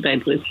earthworms to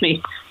bed with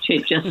me. She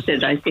just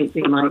said, I think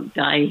they might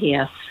die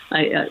here.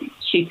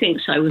 She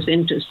thinks I was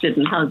interested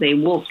in how they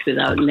walked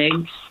without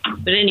legs.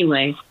 But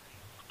anyway,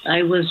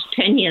 I was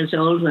 10 years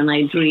old when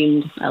I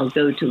dreamed I'll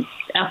go to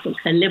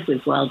Africa, live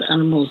with wild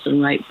animals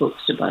and write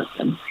books about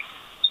them.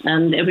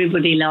 And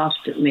everybody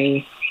laughed at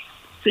me.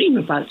 Dream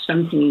about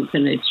something you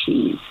can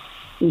achieve.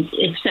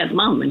 Except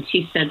Mum, and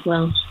she said,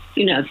 well,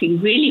 you know, if you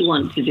really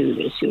want to do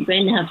this, you're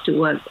going to have to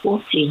work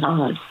awfully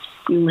hard.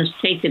 You must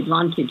take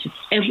advantage of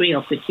every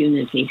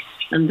opportunity.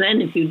 And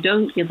then if you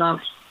don't give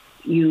up,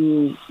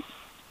 you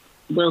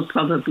will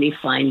probably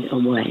find a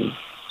way.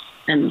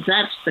 And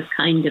that's the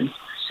kind of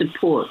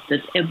support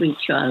that every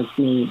child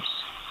needs.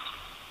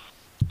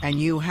 And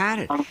you had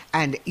it.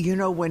 And, you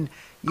know, when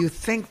you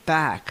think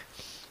back,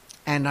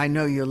 and I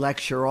know you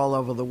lecture all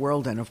over the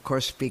world, and of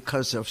course,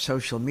 because of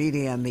social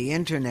media and the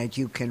internet,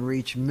 you can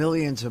reach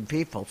millions of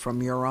people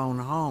from your own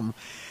home.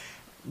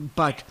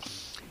 But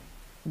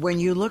when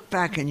you look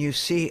back and you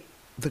see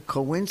the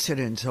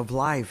coincidence of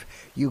life,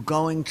 you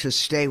going to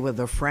stay with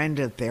a friend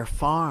at their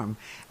farm,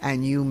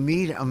 and you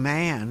meet a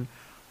man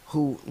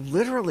who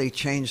literally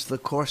changed the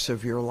course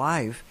of your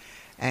life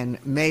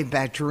and made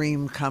that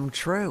dream come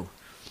true.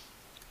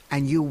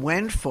 And you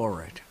went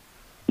for it.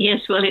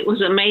 Yes, well, it was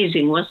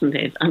amazing, wasn't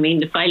it? I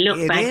mean, if I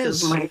look back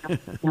at my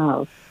life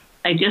now,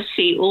 I just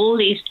see all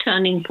these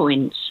turning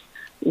points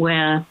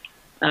where,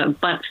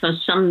 but for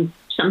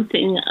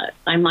something,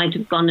 I might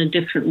have gone a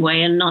different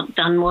way and not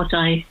done what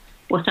I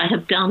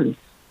have done.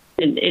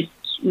 It's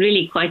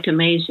really quite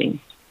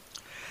amazing.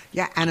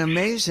 Yeah, and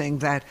amazing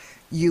that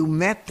you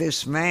met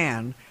this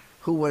man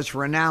who was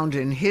renowned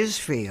in his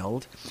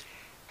field,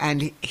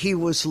 and he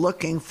was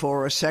looking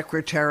for a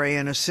secretary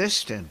and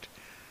assistant.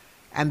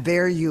 And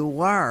there you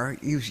were.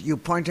 You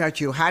point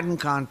out you hadn't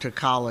gone to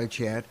college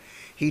yet.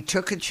 He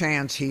took a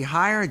chance. He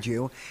hired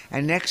you.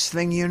 And next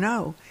thing you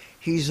know,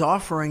 he's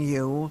offering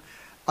you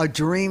a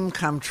dream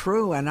come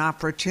true, an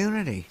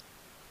opportunity.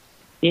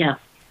 Yeah,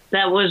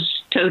 that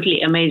was totally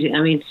amazing.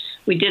 I mean,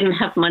 we didn't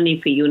have money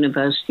for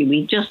university.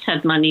 We just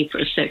had money for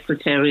a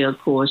secretarial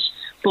course,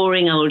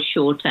 boring old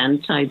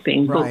shorthand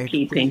typing, right.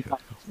 Bookkeeping.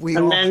 We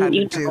all had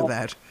to do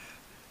that.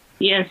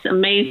 Yes,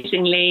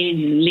 amazingly,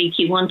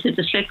 Leakey wanted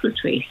a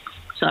secretary.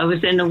 So I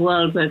was in a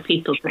world where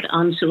people could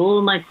answer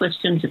all my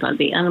questions about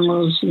the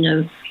animals, you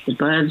know, the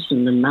birds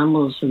and the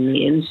mammals and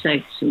the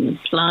insects and the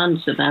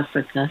plants of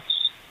Africa.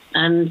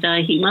 And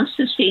he must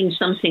have seen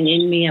something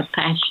in me, a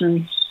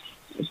passion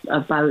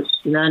about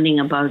learning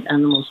about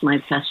animals, my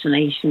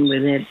fascination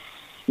with it,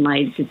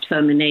 my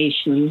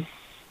determination.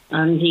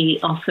 And he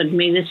offered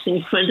me this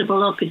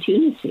incredible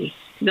opportunity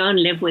to go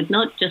and live with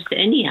not just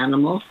any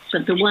animal,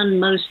 but the one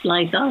most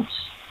like us.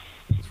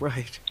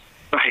 Right.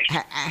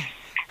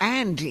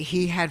 And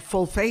he had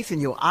full faith in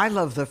you. I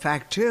love the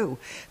fact, too,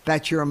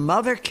 that your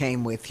mother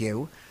came with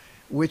you,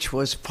 which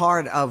was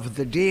part of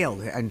the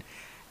deal.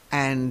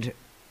 And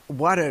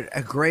what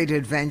a great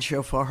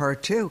adventure for her,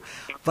 too.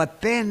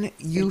 But then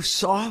you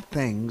saw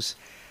things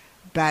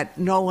that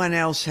no one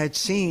else had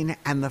seen.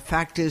 And the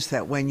fact is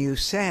that when you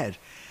said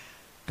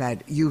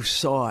that you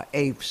saw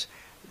apes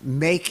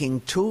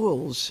making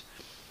tools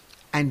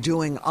and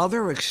doing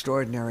other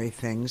extraordinary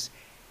things,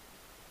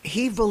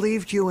 he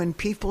believed you, and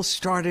people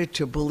started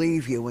to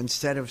believe you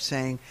instead of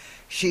saying,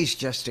 she's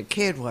just a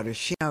kid, what does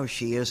she know?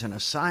 She isn't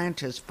a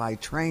scientist by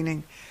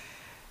training.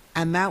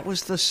 And that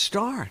was the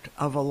start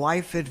of a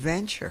life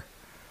adventure.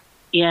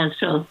 Yeah,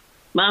 so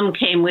Mum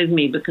came with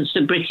me because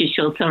the British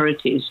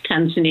authorities,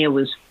 Tanzania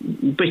was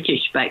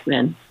British back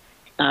then,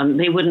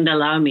 they wouldn't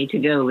allow me to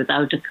go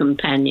without a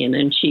companion,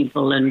 and she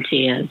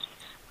volunteered.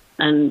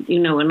 And, you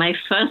know, when I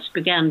first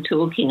began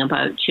talking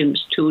about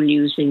chimps tool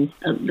using,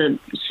 the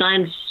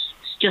science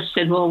just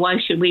said, well, why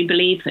should we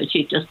believe her?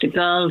 She's just a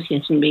girl. She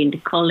hasn't been to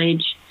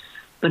college.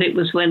 But it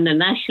was when the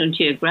National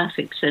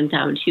Geographic sent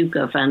out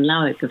Hugo van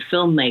Lauwijk, a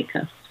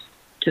filmmaker,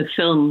 to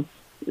film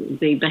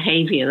the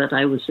behavior that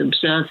I was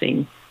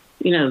observing.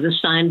 You know, the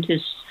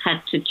scientists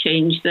had to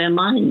change their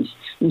minds.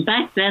 And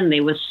back then they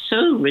were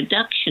so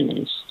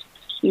reductionist.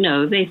 You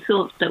know, they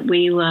thought that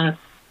we were,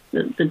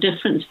 the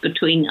difference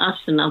between us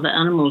and other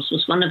animals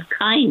was one of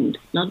kind,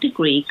 not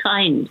degree,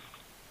 kind.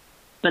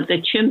 But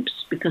the chimps,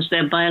 because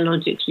they're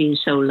biologically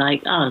so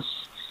like us,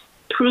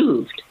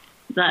 proved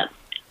that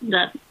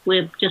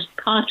we're just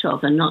part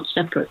of and not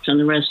separate from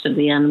the rest of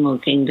the animal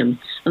kingdom.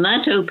 And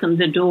that opened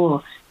the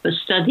door for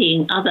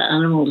studying other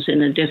animals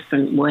in a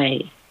different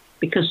way.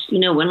 Because, you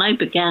know, when I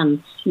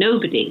began,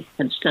 nobody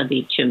had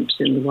studied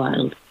chimps in the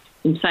wild.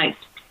 In fact,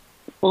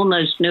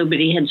 almost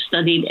nobody had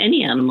studied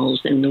any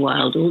animals in the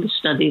wild. All the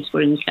studies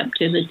were in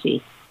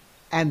captivity.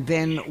 And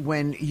then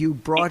when you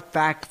brought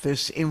back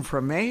this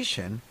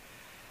information,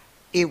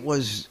 it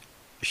was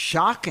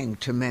shocking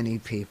to many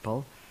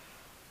people,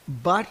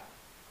 but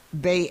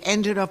they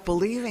ended up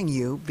believing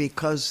you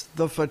because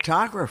the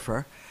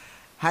photographer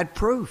had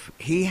proof.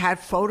 He had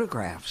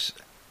photographs,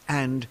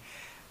 and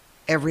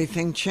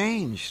everything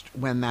changed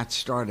when that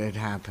started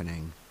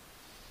happening.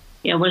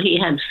 Yeah, well, he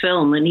had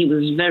film, and he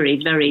was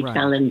very, very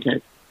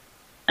talented.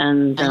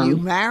 And you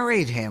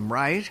married him,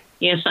 right?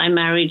 Yes, I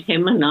married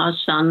him, and our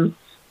son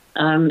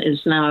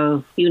is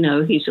now, you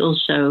know, he's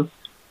also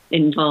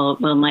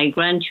involved. Well, my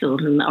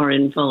grandchildren are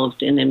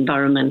involved in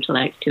environmental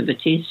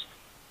activities.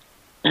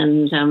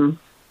 And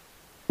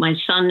my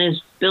son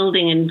is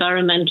building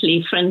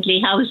environmentally friendly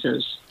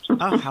houses.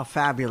 Oh, how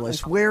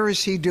fabulous. Where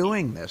is he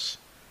doing this?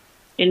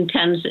 In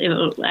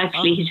Tanzania.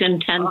 Actually, he's in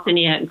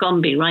Tanzania,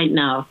 Gombe, right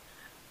now.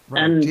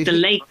 Right. And the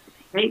lake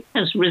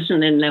has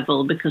risen in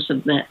level because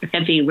of the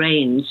heavy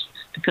rains,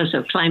 because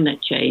of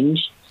climate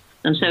change.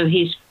 And so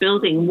he's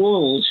building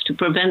walls to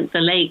prevent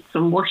the lake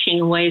from washing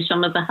away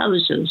some of the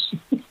houses.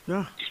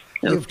 Yeah,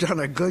 you've done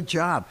a good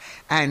job.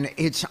 And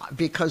it's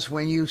because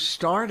when you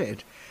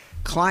started,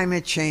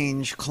 climate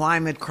change,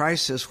 climate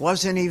crisis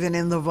wasn't even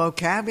in the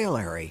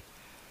vocabulary.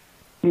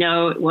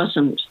 No, it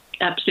wasn't.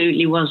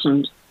 Absolutely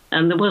wasn't.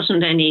 And there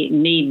wasn't any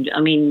need.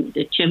 I mean,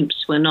 the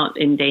chimps were not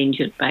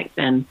endangered back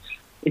then.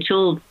 It's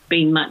all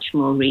been much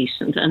more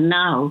recent. And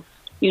now,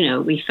 you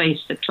know, we face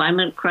the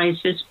climate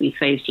crisis, we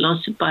face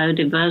loss of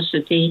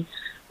biodiversity,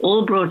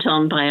 all brought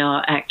on by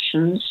our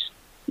actions.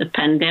 The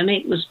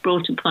pandemic was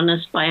brought upon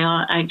us by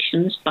our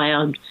actions, by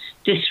our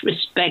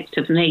disrespect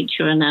of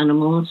nature and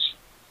animals.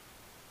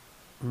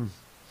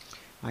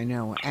 I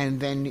know. And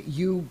then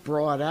you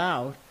brought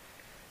out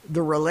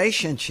the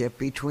relationship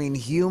between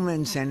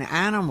humans and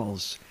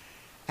animals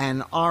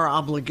and our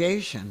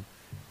obligation,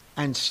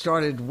 and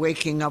started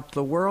waking up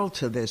the world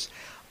to this.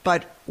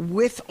 But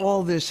with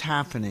all this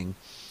happening,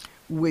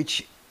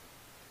 which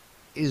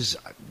is,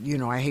 you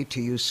know, I hate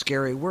to use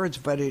scary words,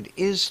 but it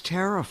is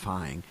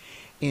terrifying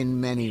in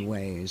many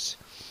ways.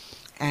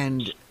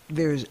 And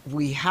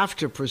we have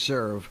to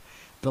preserve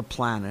the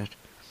planet,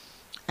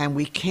 and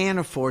we can't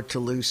afford to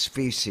lose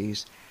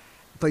species.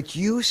 But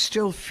you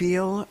still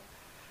feel,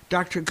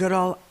 Dr.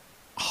 Goodall,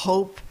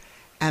 hope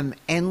and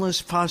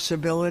endless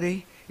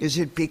possibility? Is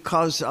it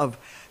because of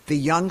the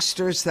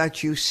youngsters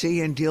that you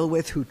see and deal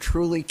with who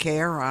truly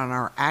care and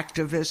are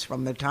activists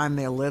from the time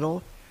they're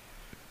little?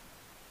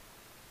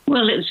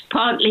 Well, it's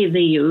partly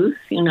the youth.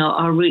 You know,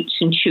 our Roots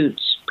and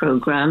Shoots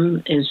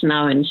program is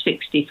now in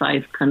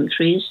 65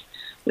 countries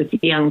with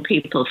young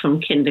people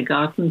from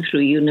kindergarten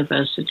through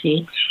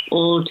university,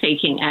 all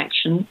taking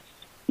action,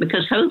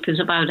 because hope is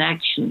about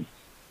action.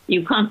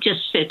 You can't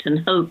just sit and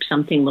hope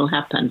something will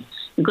happen.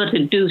 You've got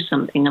to do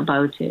something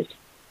about it.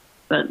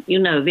 But, you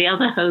know, the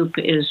other hope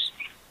is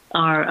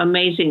our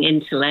amazing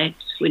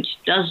intellect, which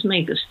does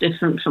make us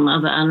different from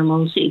other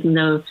animals, even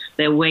though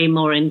they're way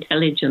more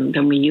intelligent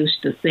than we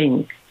used to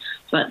think.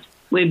 But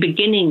we're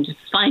beginning to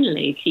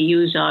finally to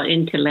use our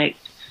intellect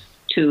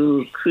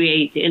to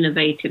create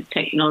innovative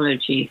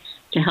technology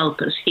to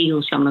help us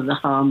heal some of the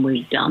harm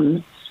we've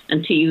done,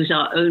 and to use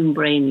our own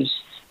brains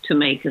to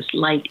make as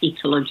light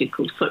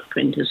ecological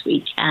footprint as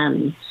we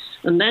can.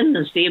 And then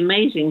there's the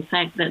amazing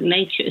fact that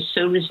nature is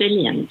so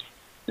resilient,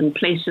 and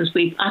places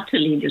we've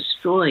utterly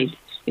destroyed,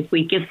 if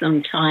we give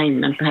them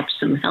time and perhaps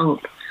some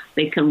help,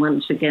 they can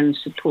once again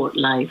support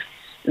life.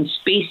 And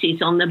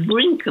species on the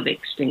brink of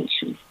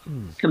extinction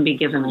can be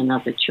given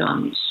another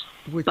chance.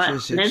 Which but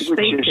is let's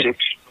face it.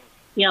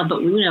 Yeah,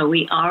 but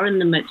we are in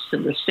the midst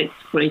of the sixth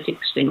great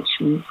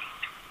extinction,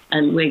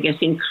 and we're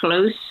getting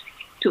close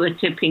to a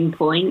tipping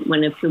point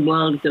when, if the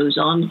world goes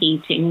on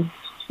heating,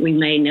 we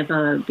may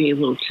never be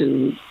able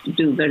to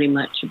do very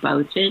much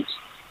about it,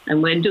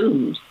 and we're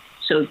doomed.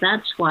 So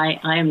that's why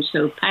I am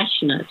so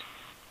passionate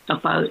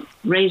about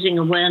raising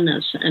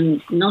awareness,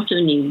 and not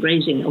only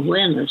raising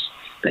awareness,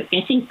 but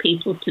getting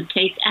people to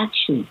take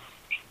action.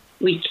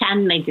 We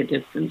can make a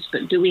difference,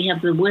 but do we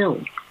have the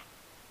will?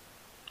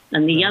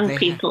 And the young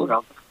people,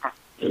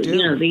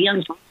 the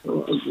young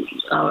people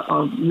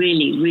are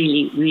really,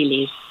 really,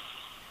 really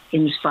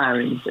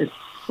inspiring.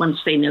 Once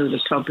they know the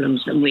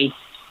problems, and we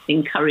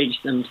encourage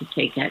them to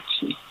take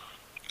action.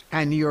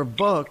 And your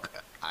book,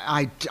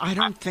 I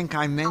don't think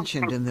I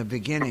mentioned in the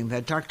beginning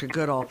that Dr.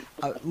 Goodall,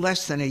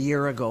 less than a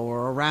year ago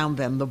or around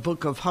then, the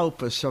Book of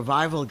Hope, a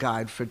survival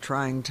guide for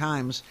trying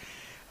times.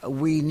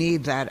 We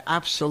need that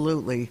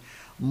absolutely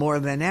more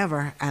than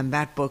ever, and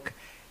that book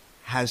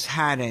has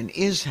had and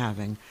is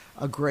having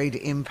a great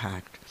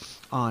impact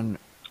on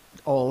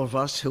all of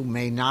us who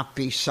may not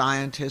be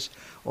scientists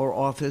or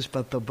authors,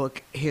 but the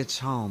book hits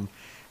home,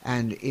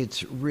 and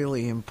it's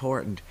really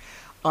important.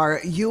 Are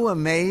you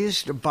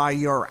amazed by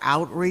your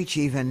outreach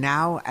even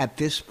now at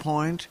this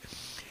point,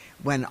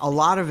 when a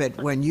lot of it,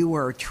 when you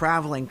were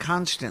traveling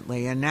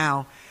constantly, and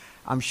now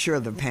I'm sure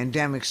the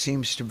pandemic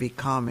seems to be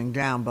calming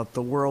down, but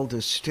the world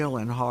is still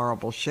in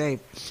horrible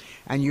shape,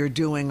 and you're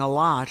doing a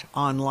lot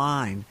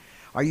online.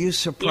 Are you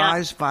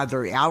surprised by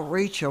the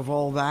outreach of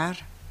all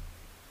that?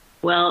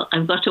 Well,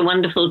 I've got a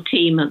wonderful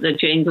team at the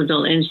Jane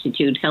Goodall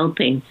Institute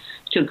helping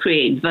to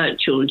create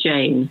Virtual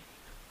Jane.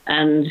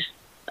 And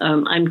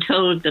I'm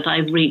told that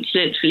I've reached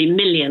literally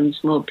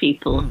millions more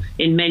people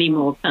in many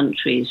more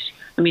countries.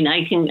 I mean,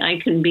 I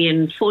can be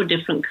in 4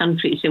 different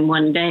countries in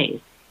one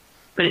day,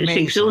 but it's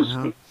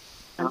exhausting.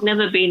 Huh? I've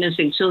never been as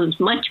exhausted,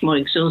 much more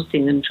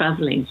exhausting than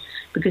traveling,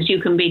 because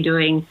you can be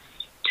doing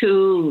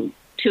two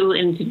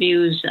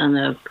interviews and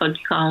a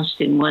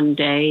podcast in one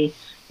day.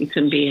 You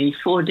can be in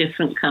 4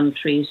 different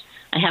countries.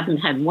 I haven't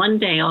had one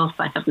day off.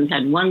 I haven't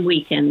had one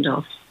weekend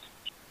off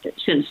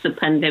since the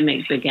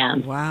pandemic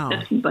began.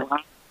 Wow. But,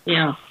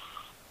 yeah.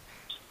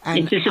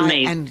 It is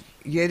amazing. And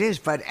it is,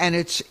 and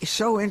it's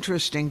so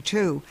interesting,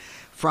 too,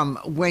 from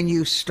when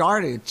you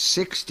started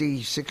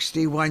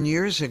 61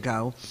 years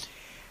ago,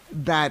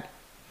 that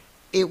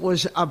it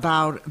was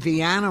about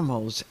the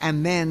animals,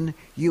 and then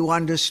you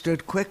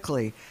understood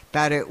quickly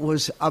that it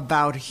was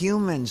about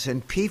humans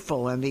and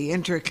people and the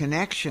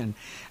interconnection,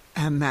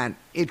 and that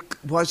it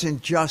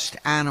wasn't just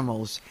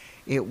animals,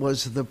 it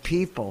was the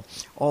people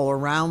all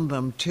around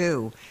them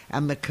too,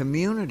 and the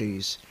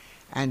communities,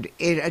 and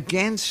it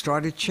again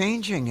started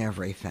changing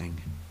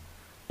everything.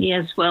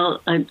 Yes,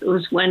 well, it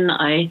was when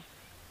I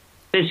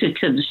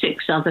visited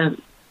 6 other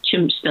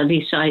chimp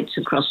study sites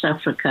across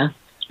Africa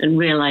and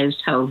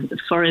realized how the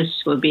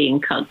forests were being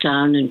cut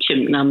down and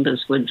chimp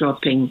numbers were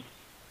dropping.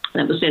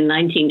 That was in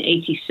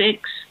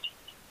 1986.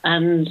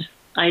 And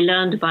I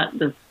learned about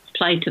the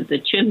plight of the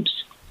chimps,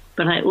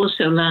 but I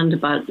also learned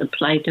about the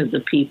plight of the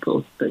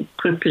people, the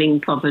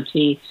crippling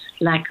poverty,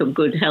 lack of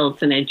good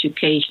health and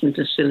education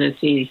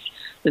facilities,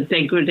 the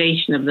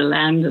degradation of the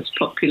land as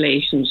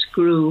populations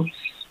grew.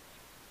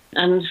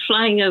 And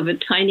flying over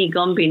tiny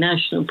Gombe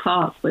National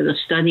Park, where the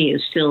study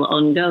is still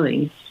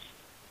ongoing,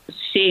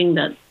 seeing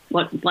that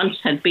what once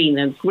had been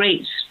a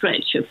great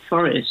stretch of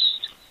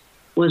forest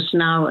was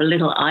now a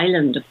little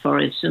island of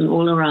forest, and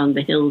all around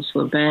the hills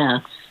were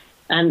bare.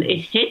 And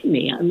it hit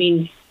me. I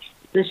mean,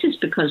 this is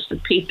because the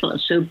people are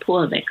so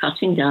poor. They're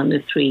cutting down the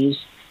trees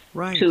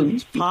to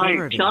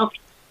poverty. Jobs,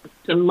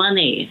 to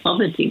money,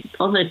 poverty.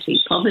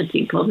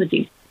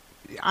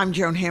 I'm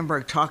Joan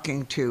Hamburg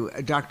talking to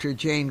Dr.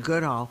 Jane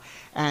Goodall,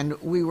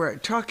 and we were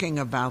talking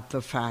about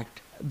the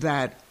fact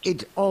that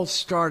it all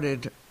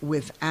started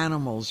with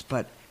animals,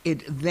 but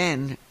it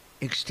then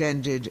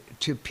extended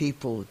to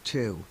people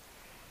too.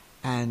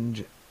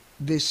 And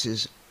this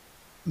is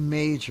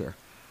major.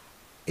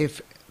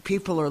 If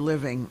people are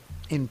living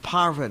in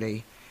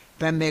poverty,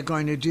 then they're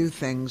going to do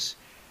things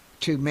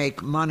to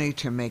make money,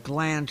 to make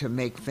land, to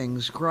make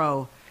things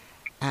grow.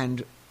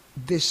 And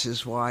this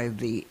is why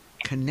the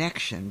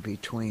connection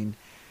between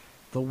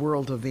the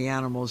world of the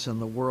animals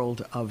and the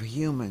world of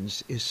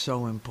humans is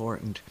so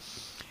important.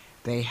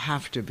 They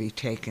have to be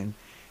taken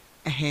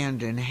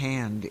hand in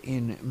hand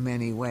in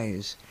many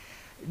ways.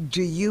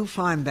 Do you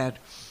find that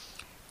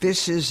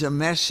this is a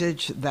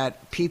message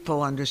that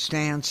people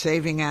understand?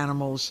 Saving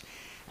animals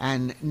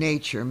and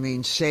nature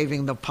means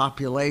saving the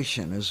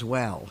population as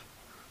well.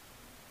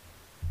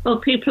 Well,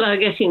 people are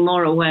getting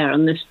more aware,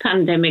 and this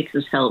pandemic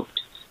has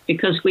helped,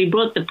 because we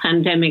brought the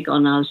pandemic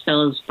on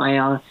ourselves by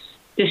our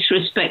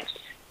disrespect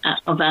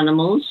of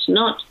animals,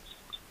 not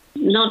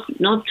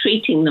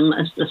treating them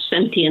as the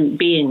sentient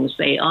beings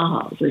they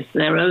are with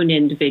their own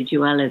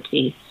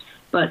individuality,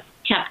 but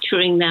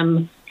capturing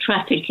them,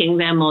 trafficking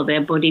them or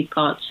their body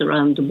parts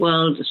around the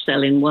world to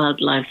sell in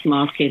wildlife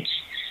markets,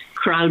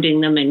 crowding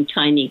them in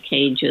tiny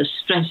cages,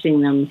 stressing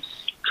them,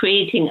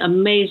 creating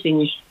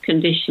amazing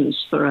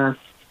conditions for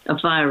a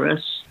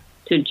virus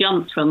to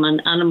jump from an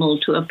animal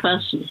to a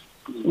person.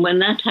 When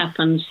that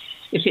happens,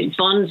 if it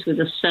bonds with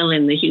a cell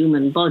in the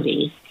human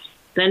body,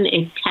 then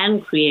it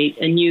can create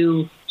a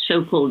new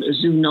so-called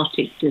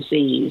zoonotic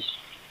disease.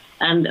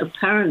 And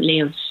apparently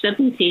of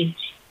 70+%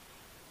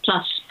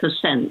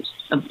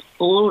 of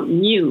all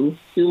new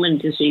human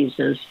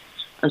diseases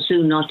are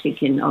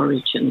zoonotic in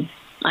origin,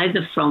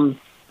 either from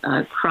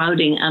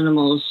crowding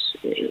animals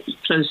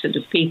closer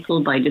to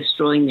people by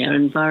destroying their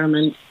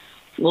environment,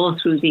 or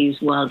through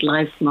these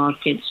wildlife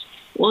markets,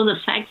 or the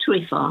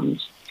factory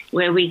farms,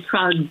 where we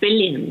crowd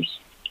billions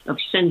of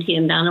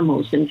sentient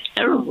animals in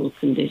terrible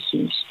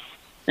conditions.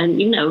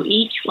 And,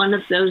 each one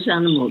of those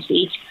animals,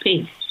 each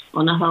pig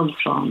on a hog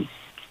farm,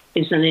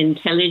 is an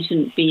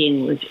intelligent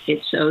being with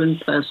its own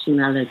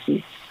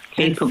personality.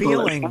 And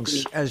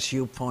feelings, as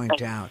you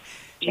point out.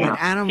 Yeah. And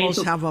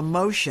animals have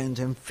emotions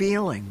and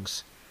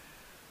feelings.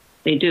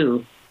 They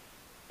do,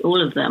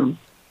 all of them.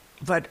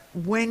 But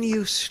when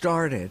you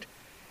started,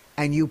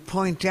 and you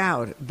point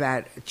out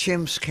that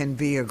chimps can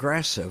be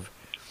aggressive,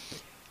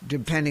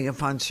 depending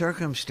upon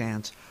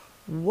circumstance,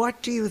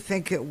 what do you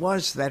think it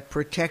was that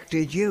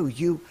protected you?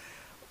 You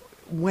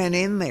went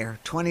in there,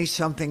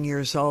 20-something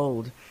years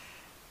old,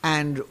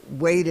 and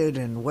waited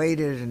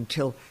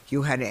until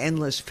you had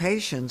endless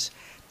patience.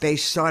 They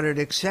started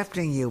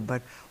accepting you.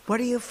 But what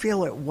do you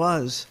feel it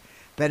was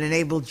that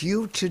enabled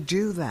you to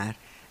do that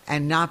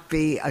and not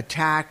be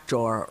attacked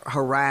or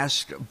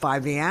harassed by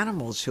the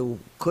animals who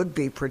could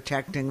be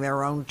protecting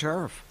their own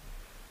turf?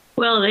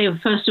 Well, they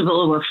first of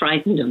all were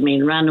frightened of me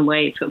and ran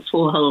away for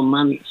 4 whole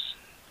months.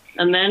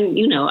 And then,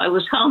 I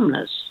was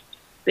harmless.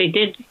 They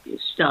did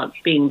start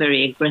being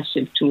very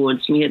aggressive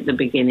towards me at the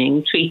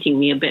beginning, treating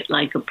me a bit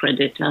like a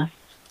predator,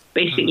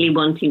 basically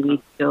wanting me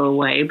to go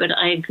away. But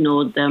I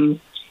ignored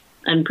them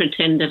and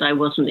pretended I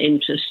wasn't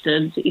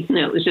interested.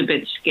 It was a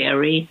bit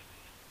scary.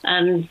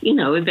 And,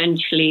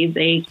 eventually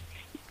they're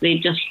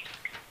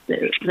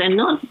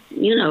not,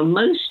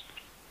 most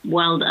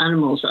wild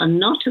animals are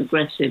not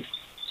aggressive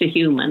to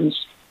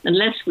humans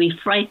unless we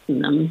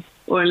frighten them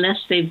or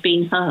unless they've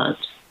been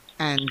hurt.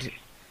 And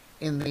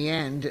in the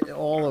end,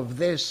 all of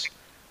this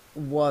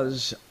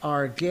was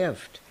our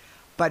gift.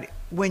 But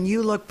when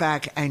you look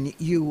back and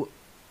you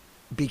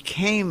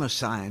became a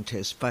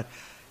scientist, but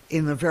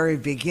in the very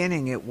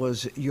beginning it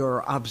was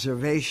your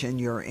observation,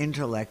 your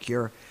intellect,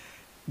 your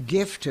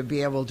gift to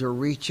be able to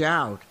reach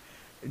out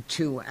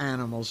to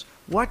animals.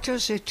 What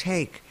does it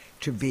take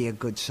to be a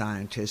good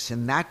scientist?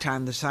 In that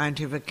time, the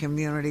scientific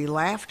community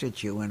laughed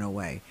at you in a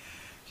way,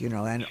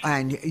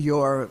 and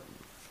your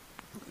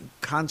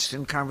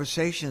constant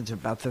conversations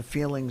about the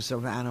feelings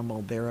of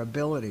animal, their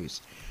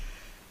abilities.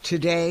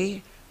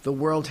 Today, the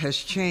world has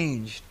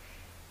changed.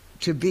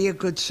 To be a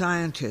good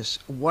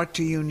scientist, what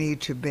do you need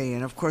to be?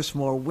 And of course,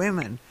 more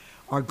women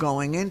are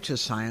going into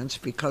science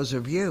because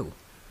of you.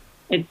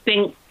 I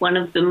think one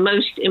of the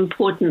most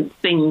important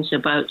things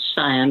about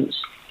science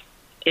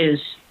is,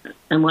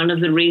 and one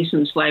of the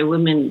reasons why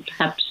women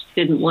perhaps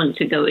didn't want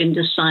to go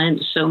into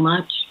science so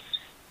much,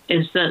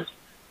 is that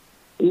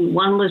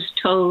one was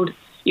told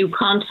you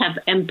can't have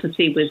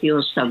empathy with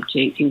your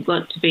subject. You've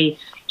got to be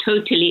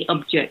totally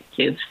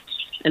objective.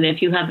 And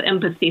if you have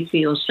empathy for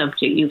your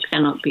subject, you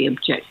cannot be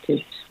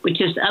objective, which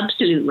is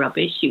absolute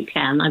rubbish. You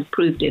can. I've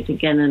proved it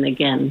again and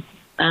again.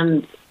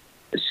 And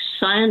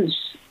science,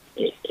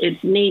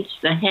 it needs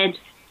the head.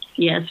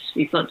 Yes,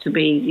 you've got to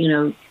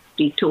be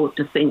taught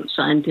to think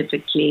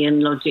scientifically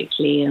and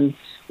logically and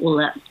all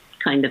that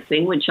kind of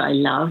thing, which I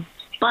love.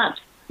 But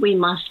we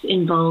must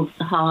involve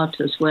the heart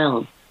as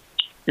well.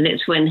 And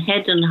it's when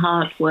head and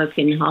heart work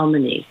in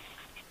harmony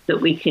that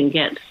we can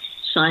get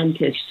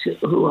scientists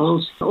who are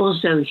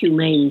also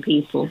humane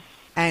people.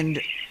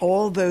 And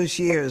all those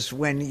years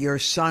when your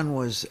son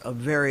was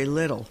very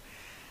little,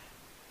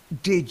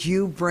 did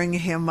you bring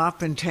him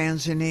up in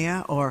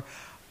Tanzania, or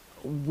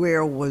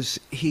where was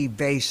he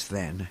based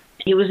then?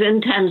 He was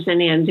in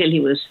Tanzania until he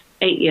was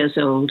 8 years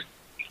old.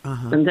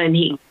 Uh-huh. And then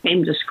he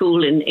came to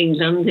school in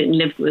England and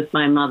lived with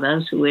my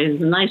mother. So we're a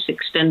nice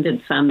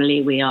extended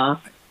family we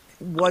are.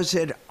 Was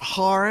it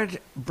hard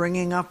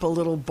bringing up a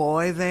little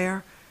boy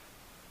there?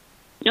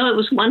 No, it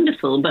was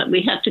wonderful, but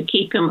we had to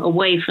keep him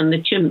away from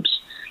the chimps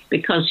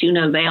because,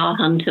 they are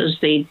hunters.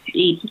 They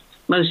eat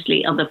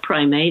mostly other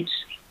primates.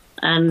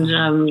 And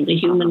the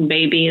human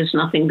baby is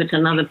nothing but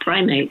another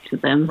primate to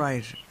them.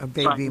 Right, a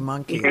baby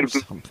monkey or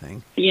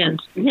something. Yes,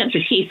 we had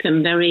to keep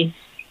him very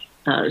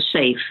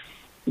safe.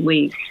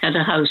 We had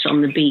a house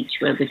on the beach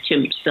where the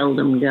chimps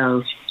seldom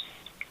go.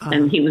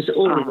 And he was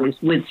always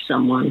with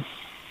someone.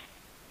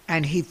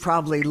 And he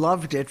probably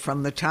loved it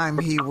from the time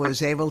he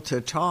was able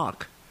to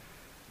talk.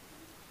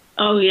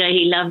 Oh,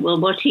 yeah,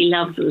 what he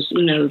loved was,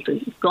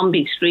 the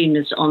Gombe stream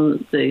is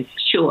on the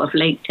shore of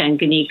Lake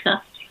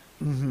Tanganyika.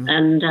 Mm-hmm.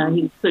 And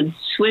he could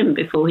swim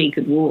before he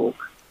could walk.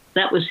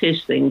 That was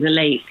his thing, the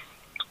lake.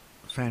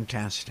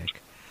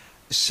 Fantastic.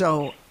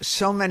 So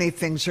many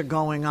things are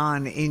going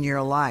on in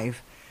your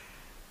life.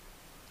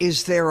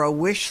 Is there a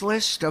wish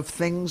list of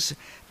things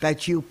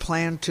that you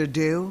plan to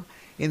do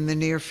in the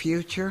near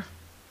future?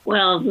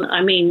 Well,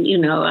 I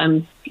mean,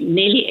 I'm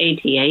nearly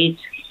 88.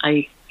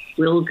 I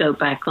will go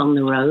back on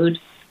the road.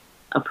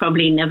 I'll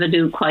probably never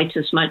do quite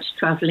as much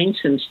traveling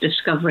since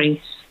discovering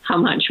how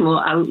much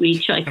more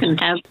outreach I can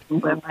have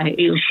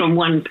from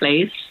one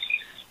place.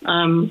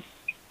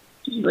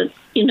 But,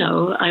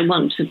 I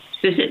want to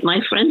visit my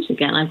friends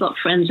again. I've got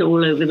friends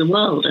all over the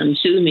world, and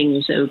Zooming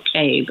is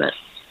okay, but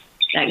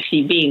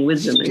actually being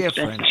with them is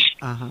better.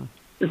 Uh-huh.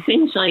 The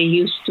things I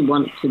used to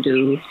want to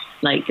do,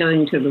 like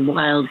going to the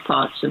wild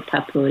parts of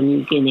Papua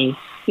New Guinea,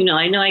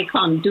 I know I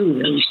can't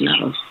do those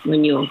now.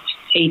 When you're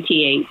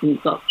 88 and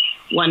you've got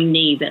one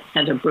knee that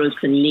had a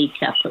broken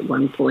kneecap at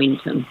one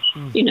point, and,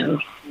 you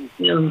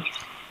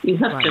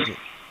have to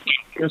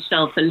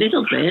yourself a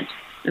little bit.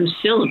 I'm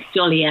still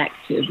jolly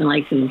active, and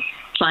I can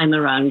climb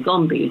around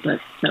Gombe, but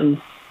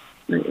I'm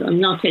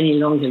not any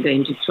longer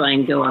going to try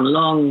and go on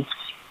long,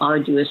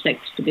 arduous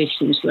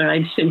expeditions where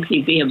I'd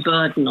simply be a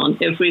burden on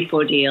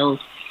everybody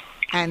else.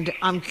 And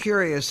I'm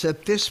curious,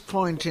 at this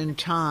point in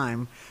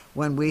time,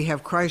 when we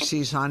have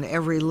crises on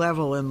every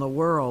level in the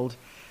world,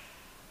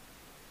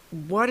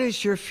 what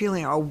is your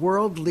feeling? Are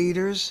world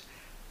leaders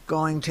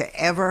going to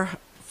ever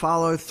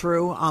follow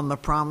through on the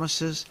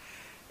promises,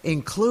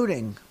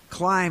 including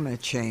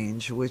climate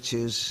change, which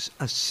is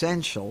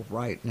essential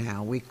right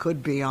now? We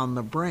could be on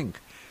the brink.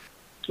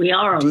 We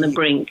are on the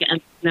brink.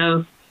 And,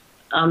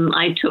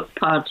 I took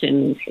part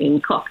in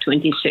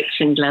COP26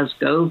 in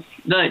Glasgow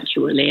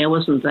virtually. I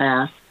wasn't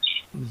there.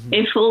 Mm-hmm.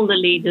 If all the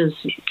leaders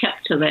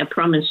kept to their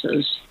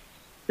promises,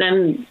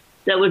 then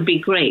that would be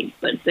great.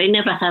 But they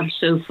never have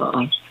so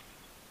far.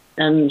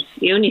 And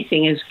the only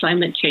thing is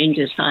climate change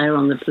is higher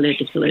on the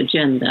political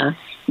agenda.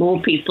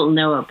 More people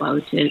know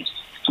about it.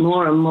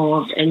 More and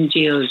more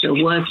NGOs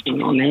are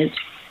working on it.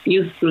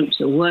 Youth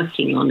groups are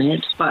working on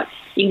it. But,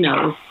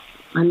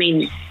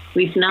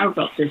 we've now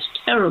got this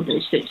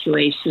terrible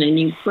situation in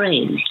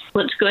Ukraine.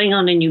 What's going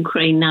on in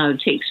Ukraine now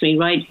takes me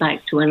right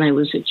back to when I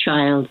was a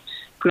child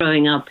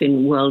growing up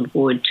in World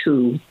War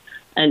II.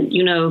 And,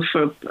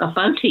 for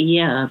about a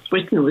year,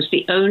 Britain was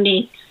the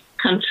only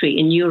country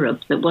in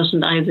Europe that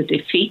wasn't either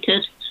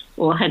defeated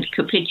or had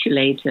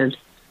capitulated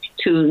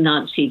to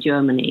Nazi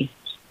Germany.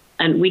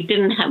 And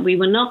we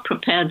were not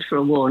prepared for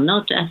a war,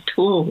 not at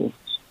all.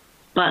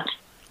 But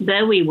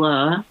there we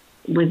were,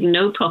 with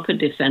no proper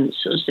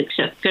defenses,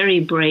 except very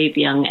brave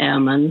young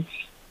airmen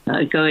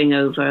going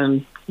over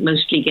and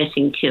mostly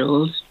getting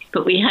killed.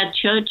 But we had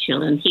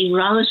Churchill, and he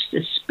roused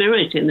the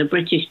spirit in the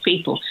British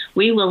people.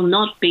 We will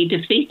not be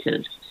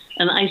defeated.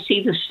 And I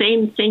see the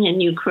same thing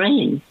in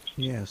Ukraine.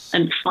 Yes.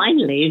 And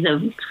finally,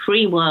 the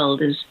free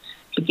world is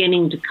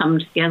beginning to come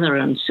together,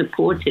 and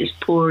support is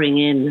pouring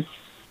in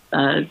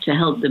to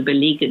help the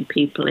beleaguered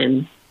people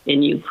in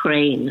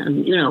Ukraine.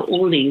 And,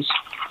 all these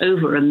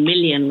over 1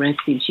 million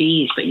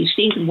refugees. But you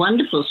see the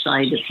wonderful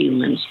side of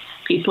humans,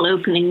 people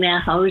opening their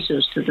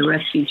houses to the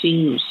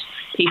refugees,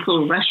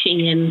 people rushing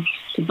in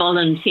to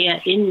volunteer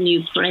in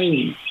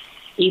Ukraine,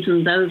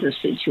 even though the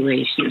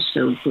situation is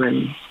so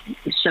grim.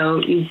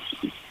 So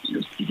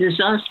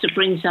disaster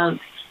brings out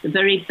the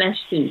very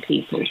best in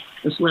people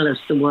as well as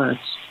the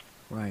worst.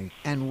 Right.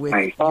 And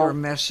with your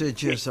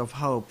messages of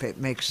hope, it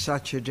makes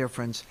such a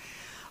difference.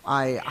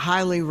 I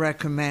highly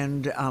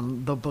recommend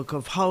the Book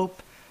of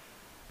Hope,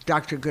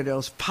 Dr.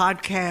 Goodell's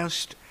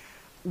podcast,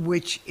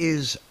 which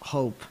is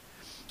Hope.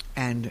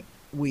 And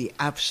we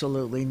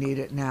absolutely need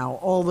it now.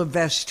 All the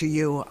best to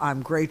you.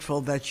 I'm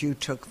grateful that you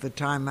took the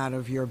time out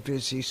of your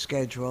busy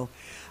schedule.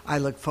 I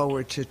look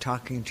forward to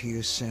talking to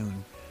you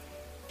soon.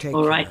 Take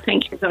All care. right.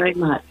 Thank you very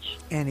much.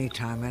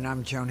 Anytime. And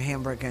I'm Joan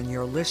Hamburg, and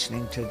you're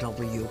listening to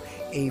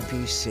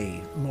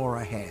WABC. More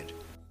ahead.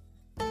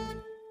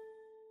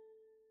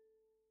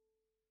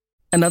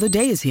 Another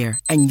day is here,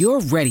 and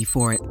you're ready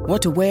for it.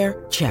 What to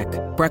wear? Check.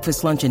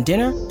 Breakfast, lunch, and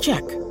dinner?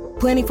 Check.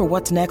 Planning for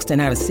what's next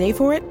and how to save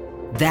for it?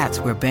 That's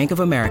where Bank of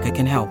America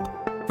can help.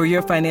 For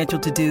your financial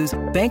to-dos,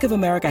 Bank of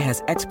America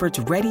has experts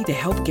ready to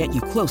help get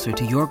you closer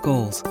to your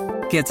goals.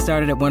 Get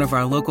started at one of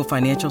our local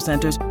financial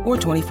centers or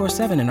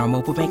 24/7 in our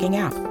mobile banking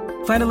app.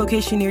 Find a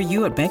location near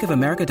you at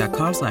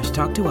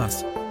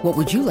bankofamerica.com/talktous. What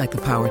would you like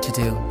the power to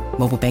do?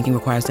 Mobile banking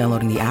requires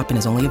downloading the app and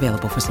is only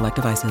available for select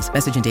devices.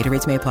 Message and data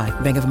rates may apply.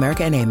 Bank of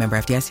America NA, member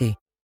FDIC.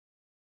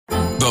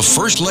 the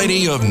First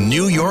Lady of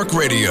New York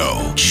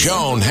Radio,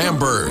 Joan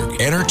Hamburg.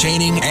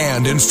 Entertaining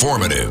and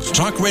informative.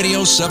 Talk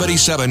Radio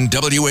 77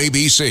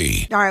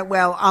 WABC. All right,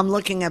 well, I'm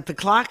looking at the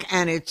clock,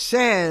 and it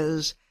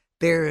says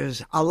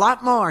there's a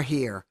lot more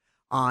here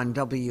on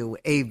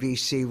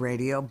WABC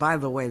Radio. By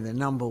the way, the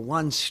number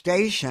one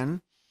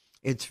station.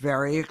 It's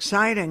very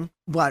exciting,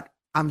 but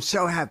I'm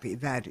so happy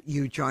that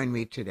you joined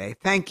me today.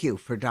 Thank you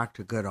for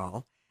Dr.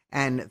 Goodall,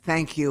 and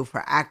thank you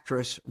for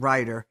actress,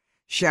 writer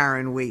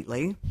Sharon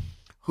Wheatley,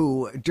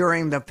 who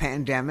during the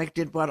pandemic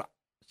did what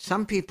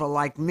some people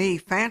like me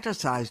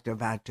fantasized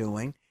about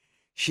doing.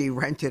 She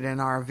rented an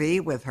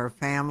RV with her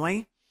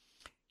family,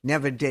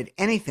 never did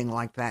anything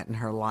like that in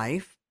her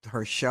life.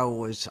 Her show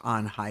was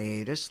on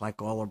hiatus, like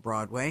all of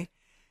Broadway,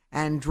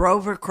 and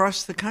drove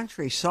across the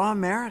country, saw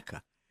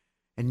America.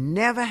 And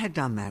never had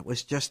done that. It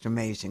was just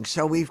amazing.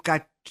 So we've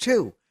got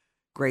two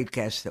great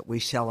guests that we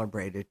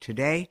celebrated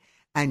today,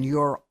 and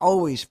you're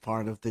always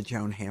part of the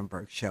Joan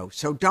Hamburg Show.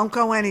 So don't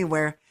go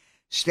anywhere.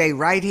 Stay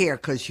right here,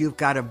 because you've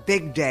got a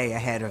big day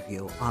ahead of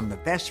you on the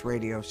best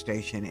radio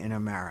station in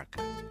America.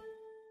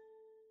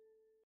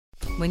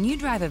 When you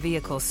drive a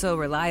vehicle so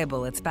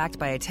reliable it's backed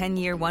by a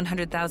 10-year,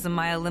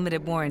 100,000-mile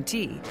limited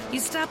warranty, you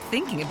stop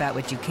thinking about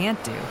what you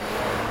can't do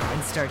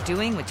and start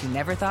doing what you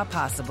never thought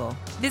possible.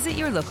 Visit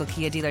your local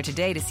Kia dealer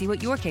today to see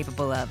what you're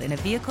capable of in a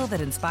vehicle that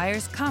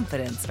inspires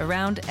confidence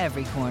around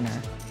every corner.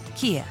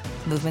 Kia,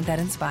 movement that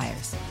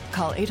inspires.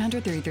 Call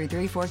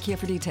 800-333-4KIA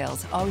for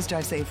details. Always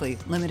drive safely.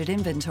 Limited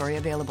inventory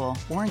available.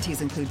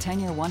 Warranties include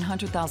 10-year,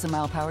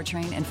 100,000-mile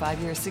powertrain and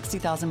 5-year,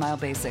 60,000-mile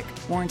basic.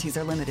 Warranties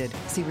are limited.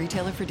 See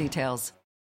retailer for details.